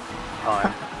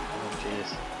time. Oh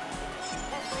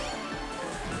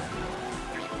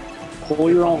jeez.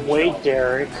 Pull your own weight,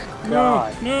 Derek.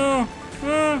 God. No.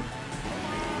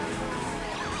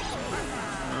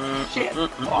 Shit.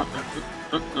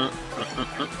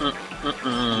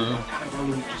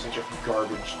 Waluigi's such a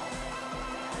garbage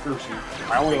person.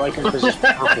 I only like him because he's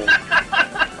purple.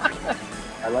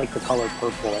 I like the color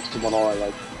purple. That's about all I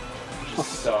like. It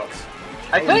just sucks.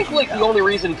 I think like the only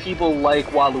reason people like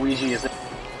Waluigi is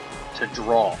to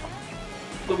draw.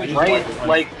 Right?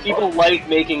 Like people like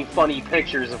making funny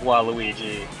pictures of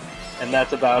Waluigi. And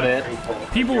that's about it.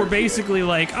 People were basically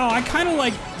like, oh, I kind of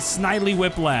like Snidely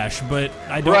Whiplash, but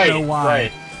I don't know why.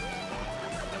 Right.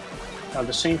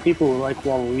 The same people who like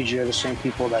Waluigi are the same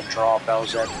people that draw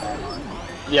Bowsette fans.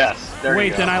 Yes, there Wait,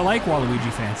 you go. then I like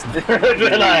Waluigi fans.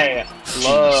 Then I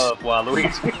love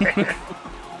Waluigi.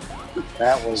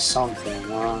 That was something,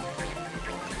 huh?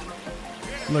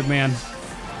 Look, man.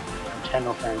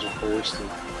 Nintendo fans are thirsty.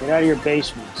 Get out of your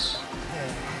basements.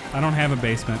 I don't have a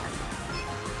basement.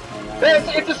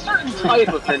 It's a certain type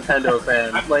of Nintendo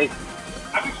fan. Like,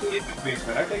 I'm actually in the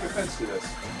basement. I take offense to this.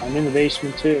 I'm in the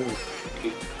basement too.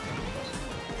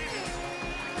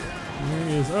 There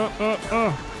he is.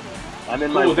 Oh. I'm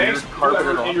in my weird carpeted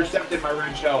Whoever office. intercepted my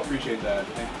red shell. Appreciate that.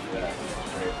 Thank you for that.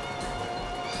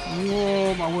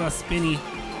 Whoa, my wheel spinny.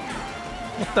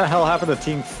 What the hell happened to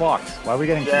Team Fucked? Why are we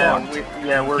getting fucked?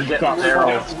 We're getting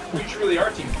barrels. We truly are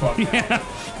Team Fucked. Yeah.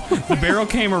 The barrel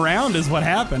came around is what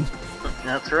happened.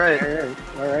 That's right.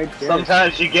 All right.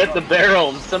 Sometimes you get the barrel,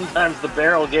 and sometimes the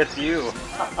barrel gets you.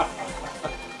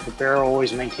 The barrel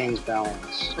always maintains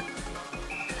balance.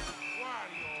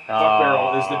 Fuck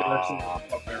barrel is the direction.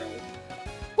 Fuck barrel.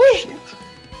 Woo!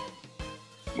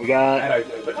 We got. Bad I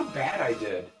did. Look how bad I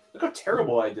did. Look how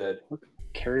terrible I did.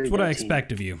 That's what I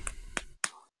expect of you.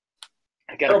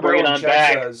 I gotta bring it on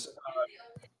back. Says,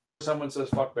 someone says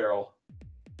fuck barrel.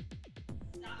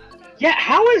 Yeah,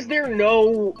 how is there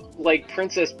no like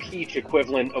Princess Peach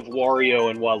equivalent of Wario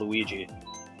and Waluigi?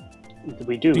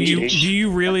 We do. Do you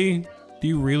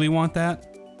really want that?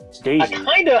 It's Daisy.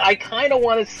 I kinda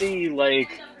want to see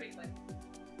like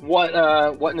what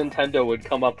Nintendo would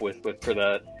come up with for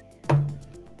that.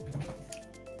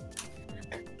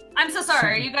 I'm so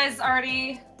sorry. Are you guys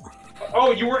already?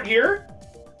 Oh, you weren't here?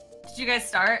 Did you guys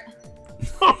start?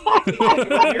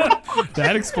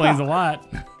 That explains a lot.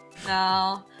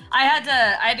 No, I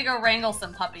had to go wrangle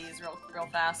some puppies real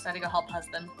fast. I had to go help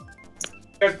husband.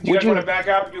 Do you guys want to back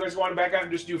out? Do you guys want to back out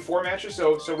and just do 4 matches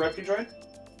so Rep can join?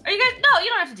 Are you guys? No, you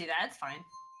don't have to do that. It's fine.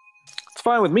 It's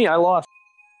fine with me. I lost.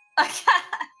 I'll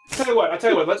tell you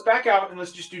what. Let's back out and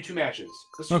let's just do 2 matches.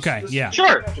 Okay, yeah.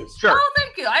 Sure. Oh,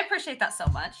 thank you. I appreciate that so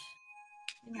much.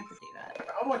 You didn't have to do that.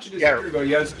 I want you to sit here and go,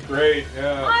 yes, great.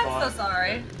 Yeah, I'm so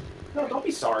sorry. No, don't be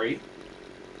sorry.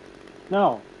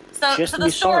 No. So the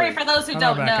story sorry. for those who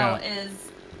don't know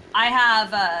is, I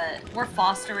have we're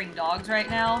fostering dogs right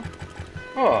now.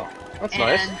 Oh, that's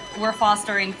nice. And we're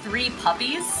fostering 3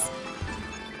 puppies,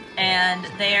 and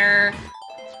they're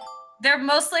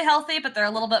mostly healthy, but they're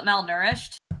a little bit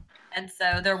malnourished, and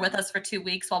so they're with us for 2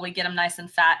 weeks while we get them nice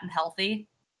and fat and healthy.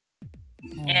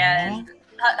 Aww. And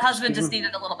husband just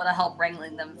needed a little bit of help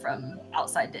wrangling them from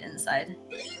outside to inside.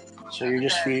 So you're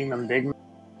just feeding them Big Mac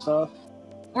stuff?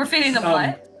 We're feeding them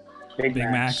what? Big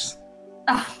Macs.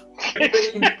 Oh.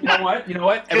 You know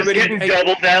what? Everybody getting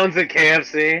double downs at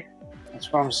KFC.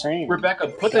 That's what I'm saying.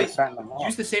 Rebekah,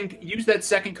 use that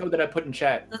second code that I put in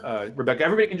chat. Rebekah,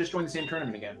 everybody can just join the same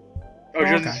tournament again. Oh,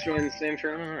 just join the same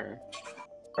tournament? Or?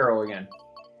 Barrel again.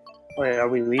 Wait, are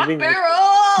we leaving?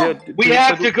 Barrel! We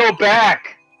have to go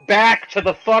back to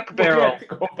the fuck barrel.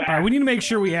 Alright, we need to make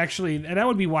sure we actually, and that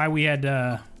would be why we had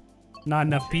not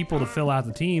enough people to fill out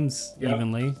the teams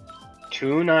evenly.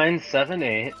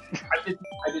 2978. I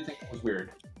did think it was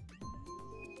weird.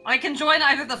 I can join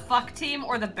either the fuck team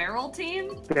or the barrel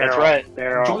team. That's right.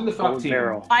 Barrel. Join the fuck team.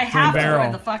 Barrel. I have to barrel.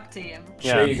 join the fuck team.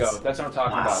 Yeah. There you go. That's what I'm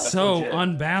talking about. That's so legit.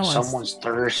 Unbalanced. Someone's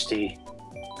thirsty.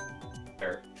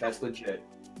 There. That's legit.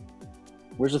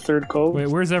 Where's the third code? Wait,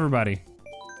 where's everybody?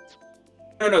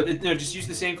 No, just use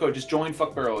the same code. Just join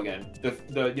fuck barrel again.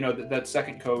 That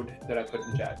second code that I put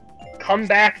in chat. Come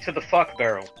back to the fuck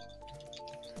barrel.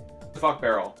 Fuck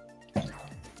barrel.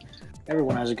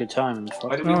 Everyone has a good time in the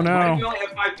fuck barrel. Oh no.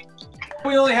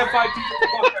 We only have 5 people in the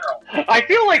fuck barrel. I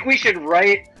feel like we should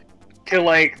write to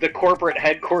like the corporate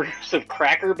headquarters of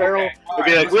Cracker Barrel.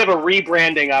 Okay, be like, we have a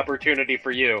rebranding opportunity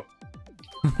for you.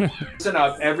 Listen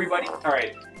up, everybody. All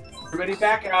right, everybody,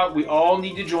 back out. We all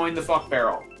need to join the fuck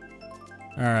barrel.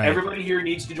 All right. Everybody here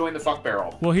needs to join the fuck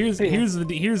barrel. Well, here's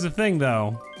the thing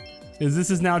though, is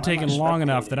this is now taking long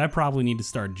enough that I probably need to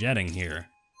start jetting here.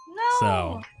 No.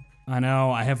 So, I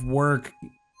know I have work.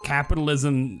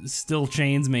 Capitalism still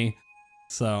chains me.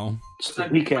 So. It's the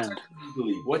weekend.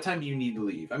 What time do you need to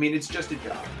leave? I mean, it's just a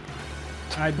job.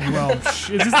 Well, it's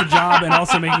just a job, and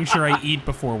also making sure I eat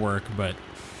before work, but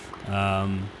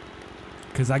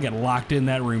because I get locked in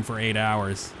that room for 8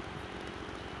 hours.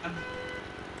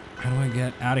 How do I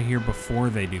get out of here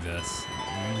before they do this?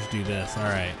 I just do this. All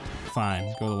right,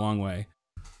 fine. Go the long way.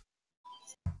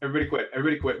 Everybody quit.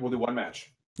 Everybody quit. We'll do 1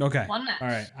 match. Okay. 1 match. All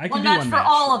right. I can one do match 1 for match.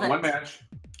 all of it. 1 match.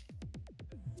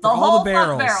 The all whole the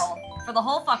barrels. fuck barrel. For the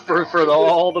whole fuck barrel. For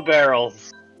all the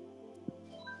barrels.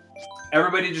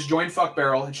 Everybody just join fuck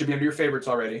barrel. It should be under your favorites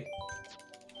already.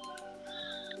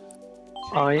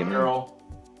 Barrel.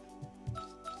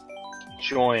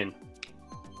 Join.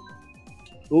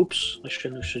 Oops, I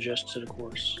shouldn't have suggested a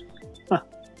course. Huh.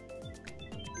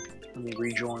 Let me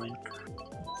rejoin.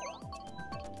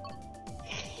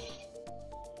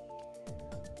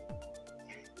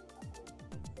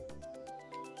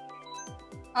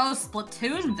 Oh,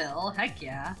 Splatoonville. Heck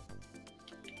yeah.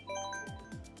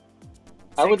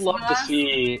 I would love to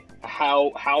see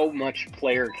how much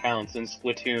player counts in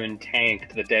Splatoon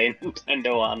tanked the day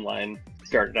Nintendo Online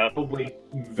started up. Probably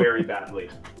very badly.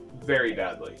 Very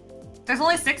badly. There's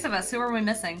only 6 of us. Who are we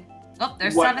missing? Oh,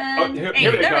 there's What? 7, Oh, here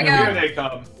 8. they There come. we go. Here they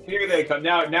come. Here they come.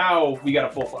 Now we got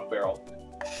a full fuck barrel.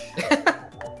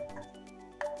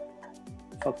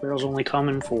 Fuck barrel's only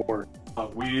coming for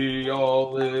We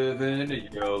all live in a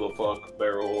yellow fuck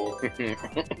barrel.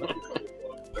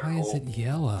 Why is it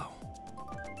yellow?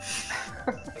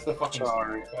 That's the fucking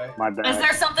Sorry, story. my bad. Is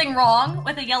there something wrong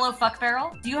with a yellow fuck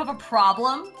barrel? Do you have a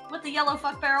problem with the yellow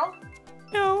fuck barrel?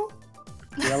 No.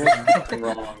 Yellow's nothing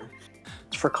wrong.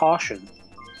 It's for caution.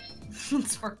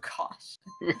 It's for caution.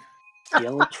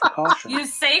 Yellow's for caution.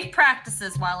 Use safe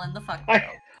practices while in the fuck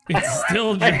barrel. It's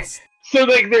still just... So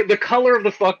like the color of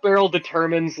the fuck barrel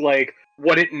determines like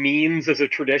what it means as a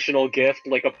traditional gift.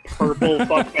 Like a purple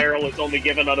fuck barrel is only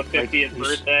given on a 50th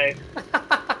birthday.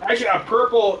 Actually, a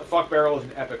purple fuck barrel is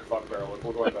an epic fuck barrel if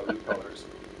we're going by loot colors.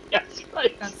 Yes,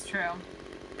 right. That's true.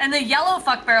 And the yellow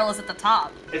fuck barrel is at the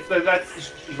top. That's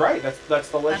right. That's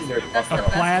the legendary That's fuck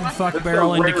the barrel. Plaid best fuck That's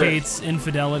barrel the rarest. indicates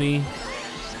infidelity.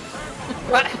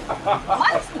 What?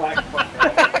 Black fuck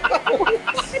barrel.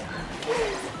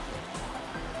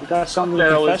 You got something to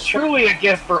Barrel is confess? truly a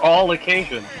gift for all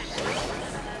occasions.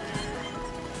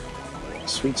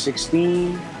 Sweet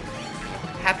 16.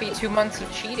 Happy 2 months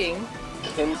of cheating.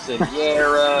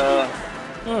 Quinceañera.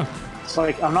 It's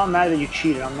like, I'm not mad that you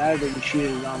cheated. I'm mad that you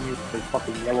cheated on me with the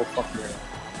fucking yellow fuck barrel.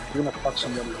 If you're gonna fuck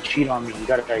somebody and cheat on me, you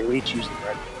gotta at least use the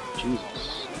red.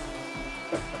 Jesus.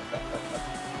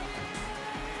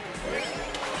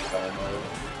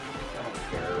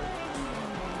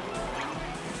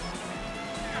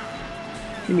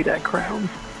 Give me that crown.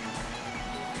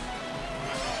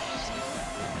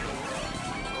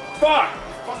 Fuck!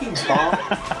 Fucking bomb.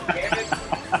 Damn it.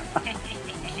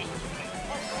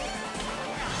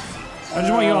 I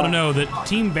just want you all to know that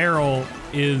Team Barrel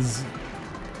is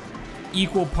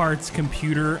equal parts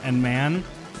computer and man.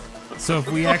 So if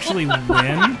we actually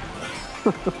win,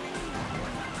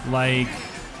 like...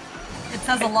 It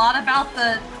says a lot about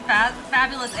the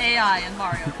fabulous AI in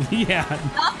Mario. Yeah.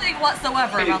 Nothing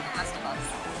whatsoever about the rest of us.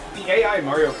 The AI in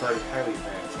Mario Kart is highly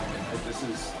advanced. I mean, this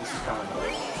is kind of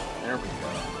nice. There we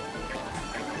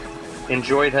go.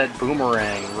 Enjoy that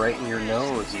boomerang right in your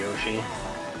nose, Yoshi.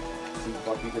 He's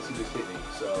lucky because he just hit me,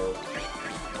 so...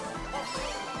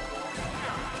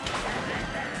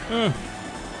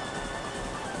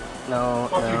 No,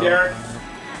 Fuck no. you, Derek.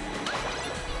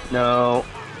 No.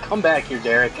 Come back here,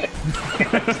 Derek.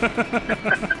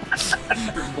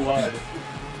 There's blood.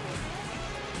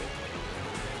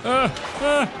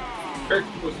 Derek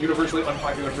was universally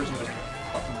unpopular person with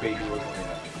fucking baby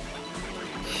Rosalina.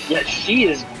 Yeah, she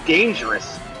is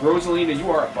dangerous. Rosalina, you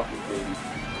are a fucking baby.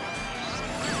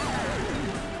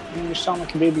 You sound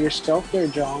like a baby yourself there,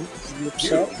 John. Are you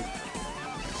upset?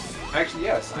 Actually,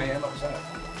 yes, I am upset.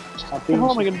 Stop What the being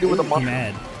hell am I gonna do with a mushroom?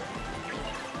 Mad.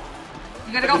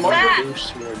 You gotta go fast!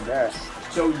 Boost your death.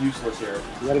 So useless here.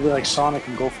 You gotta be like Sonic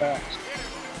and go fast.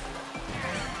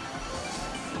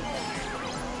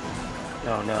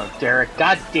 Oh no, Derek,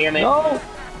 god damn it. No!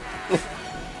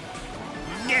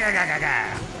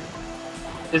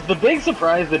 Is the big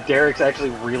surprise that Derek's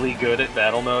actually really good at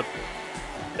battle mode?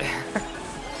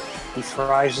 He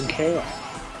thrives in chaos.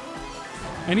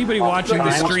 Anybody watching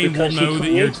the Sometimes stream will because he know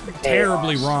that you're creates the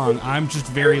terribly chaos. wrong. I'm just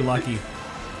very lucky.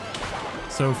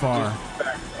 So far.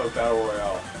 Back of Battle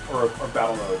Royale. Or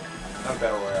Battle Mode. Not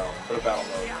Battle Royale, but a Battle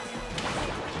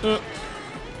Mode.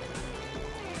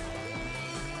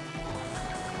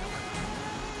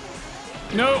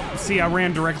 No! See, I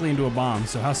ran directly into a bomb,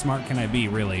 so how smart can I be,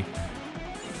 really?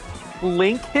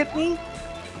 Link hit me?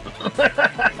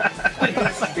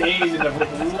 Spain in the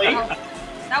link.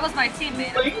 That was my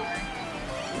teammate. I'm sorry.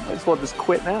 I just want to just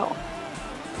quit now.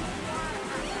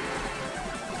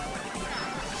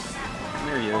 Come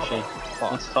here, Yoshi.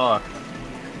 Let's talk.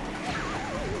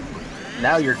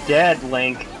 Now you're dead,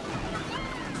 Link.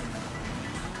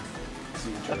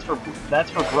 That's for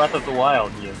Breath of the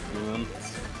Wild, you moon.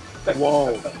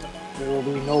 Whoa. There will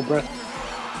be no breath.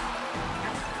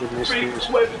 In this case.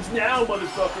 Weapons now,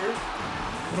 motherfucker!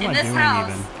 What am In I this doing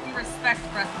house, even? we respect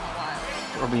Breath of the Wild.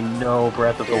 There will be no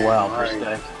Breath of the Wild right.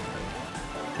 respect.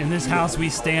 In this house, we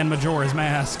stand Majora's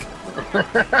Mask.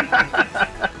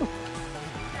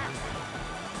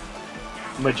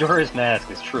 Majora's Mask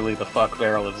is truly the fuck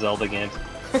barrel of Zelda games.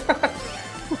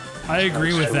 I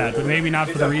agree with that, but maybe not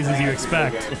for the reasons you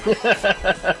expect.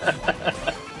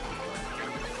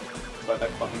 About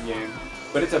that fucking game.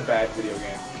 But it's a bad video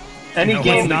game. Any No,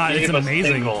 game it's not. that It's gave us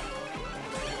amazing. single.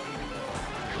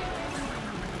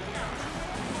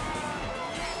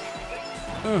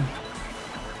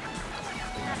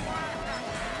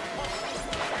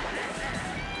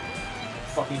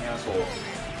 Fucking asshole.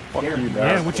 Fuck you,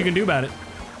 Yeah, what you can do about it?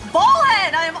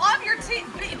 Ballhead! I am on your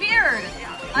beard!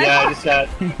 Yeah, I just got.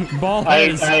 Ballhead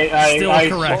is still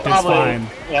correct, it's probably- fine.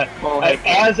 Yeah.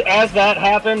 As that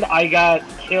happened, I got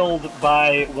killed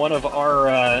by one of our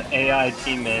AI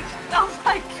teammates. Oh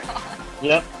my god.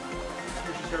 Yep.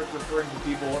 She starts referring to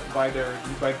people by their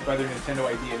Nintendo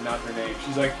ID and not their name.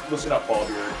 She's like, listen up,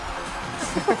 Ballbeard.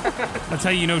 That's how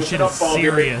you know shit is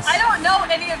serious. I don't know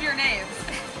any of your names.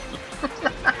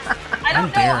 I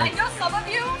don't know. I know some of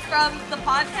you from the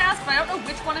podcast, but I don't know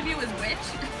which one of you is which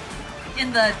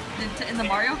in the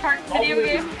Mario Kart video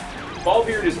game.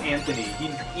 Ballbeard is Anthony.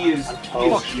 He is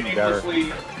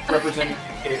shamelessly representing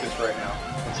Escapist right now.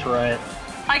 That's right.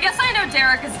 I guess I know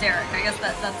Derek is Derek. I guess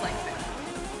that's like fair.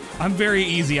 I'm very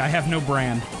easy. I have no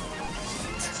brand.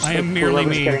 I am merely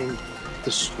me. Getting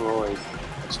destroyed.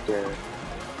 It's Derek.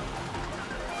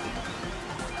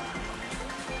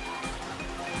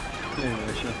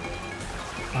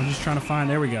 I'm just trying to find.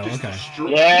 There we go. Okay.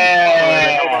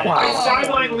 Yeah. Wow.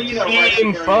 Sideline Lena.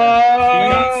 Team fuck.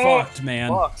 Got fucked,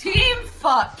 man. Team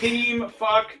fuck. Team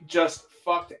fuck just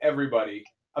fucked everybody.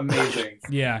 Amazing.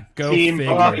 Yeah. Go Team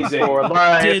figure. fuck for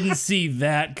life. Didn't see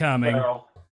that coming.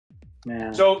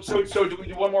 Man. So do we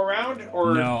do one more round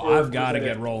or? No, or I've got to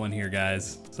get rolling here,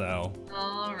 guys. So.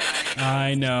 All right.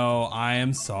 I know. I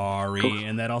am sorry,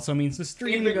 and that also means the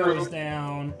stream goes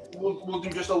down. We'll do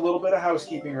just a little bit of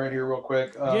housekeeping right here, real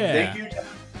quick. Yeah.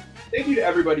 Thank you to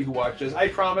everybody who watched us. I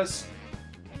promise.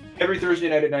 Every Thursday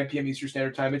night at 9 p.m. Eastern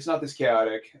Standard Time, it's not this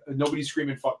chaotic. Nobody's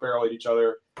screaming "fuck barrel" at each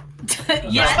other.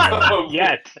 Not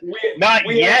yet, John. Not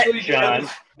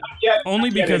yet. Only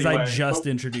Not yet because anyway. I just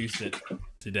introduced it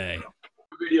today.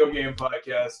 Video game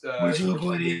podcast.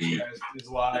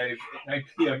 Is live at 9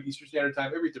 p.m. Eastern Standard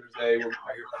Time every Thursday. We're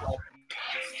here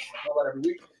about every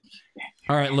week.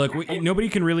 All right, look, nobody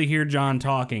can really hear John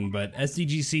talking, but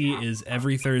SDGC is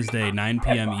every Thursday, 9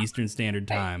 p.m. Eastern Standard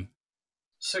Time.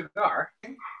 Cigar.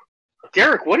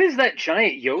 Derek, what is that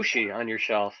giant Yoshi on your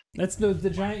shelf? That's the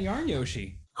giant yarn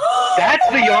Yoshi. That's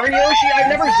the yarn Yoshi? I've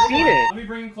never seen it. Let me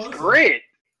bring him closer. Great.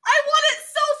 I want it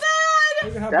so bad.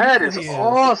 Look at how That beautiful is he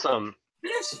awesome.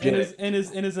 And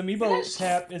his amiibo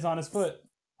tap is on his foot.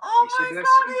 Oh my god,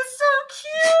 he's so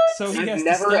cute. So he has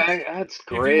Never. to step, That's if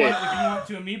great. you want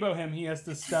to amiibo him, he has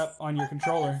to step on your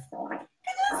controller.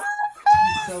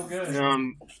 He's so good.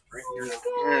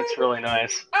 That's really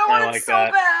nice. I want like it so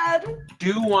that. bad.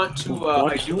 Do want to?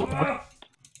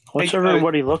 What's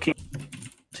everybody looking?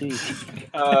 See.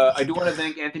 I do want to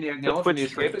thank Anthony Agnello from the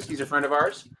Escapist. He's a friend of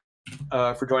ours.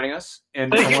 For joining us.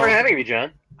 And Thank you for having me,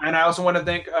 John. And I also want to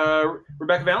thank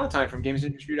Rebekah Valentine from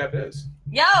gamesindustry.biz.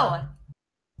 Yo.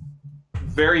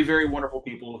 Very, very wonderful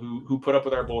people who put up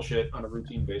with our bullshit on a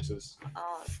routine basis.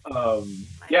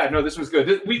 Yeah, no, this was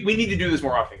good. We need to do this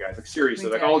more often, guys. Like seriously,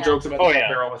 like all jokes about the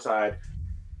barrel aside,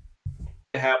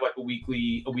 to have like a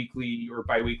weekly or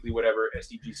bi-weekly whatever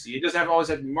SDGC. It doesn't always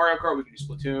have to be Mario Kart. We can do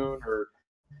Splatoon or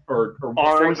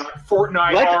Arms.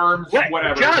 Fortnite Arms,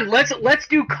 whatever. John, let's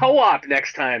do co-op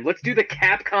next time. Let's do the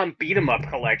Capcom beat 'em up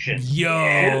collection.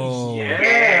 Yo.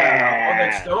 Yeah. Oh,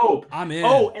 that's dope. I'm in.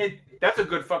 Oh, and that's a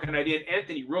good fucking idea. And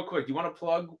Anthony, real quick, do you want to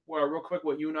plug real quick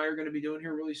what you and I are going to be doing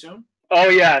here really soon? Oh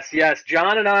yes.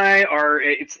 John and I are.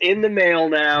 It's in the mail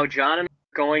now. John and I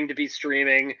are going to be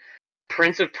streaming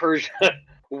Prince of Persia: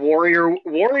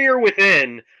 Warrior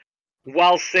Within,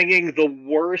 while singing the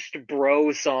worst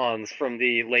bro songs from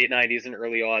the late 90s and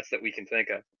early aughts that we can think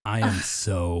of. I am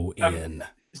so in.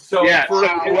 So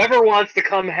whoever wants to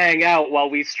come hang out while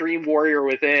we stream Warrior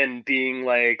Within, being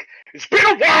like, it's been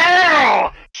a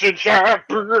while since I've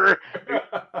been...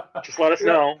 Just let us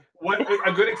know.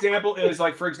 A good example is,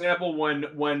 like, for example, when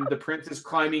the prince is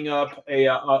climbing up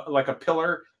a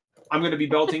pillar, I'm going to be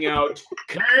belting out,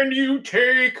 "Can you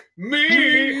take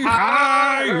me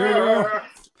higher?"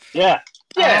 Yeah.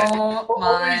 Oh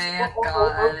my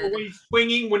god. Or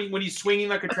when he's swinging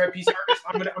like a trapeze artist,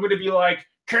 I'm gonna be like,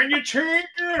 "Can you take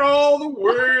it all the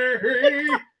way?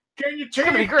 Can you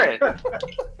take it?" Great.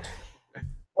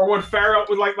 Or when Pharaoh,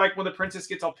 like when the princess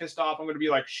gets all pissed off, I'm gonna be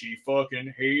like, "She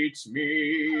fucking hates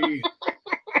me."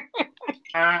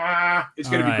 It's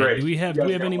gonna be great. Do we have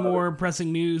any more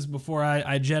pressing news before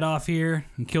I jet off here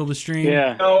and kill the stream?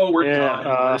 Yeah. No, we're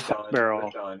done. Fuck barrel. We're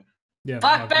done. Yeah,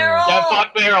 Fuck barrel. Yeah,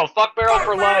 fuck barrel. Fuck barrel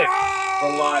for life. For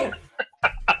life.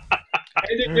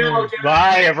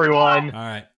 Bye, everyone. All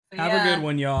right. Have a good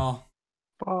one, y'all.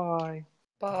 Bye.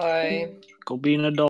 Bye. Go be an adult.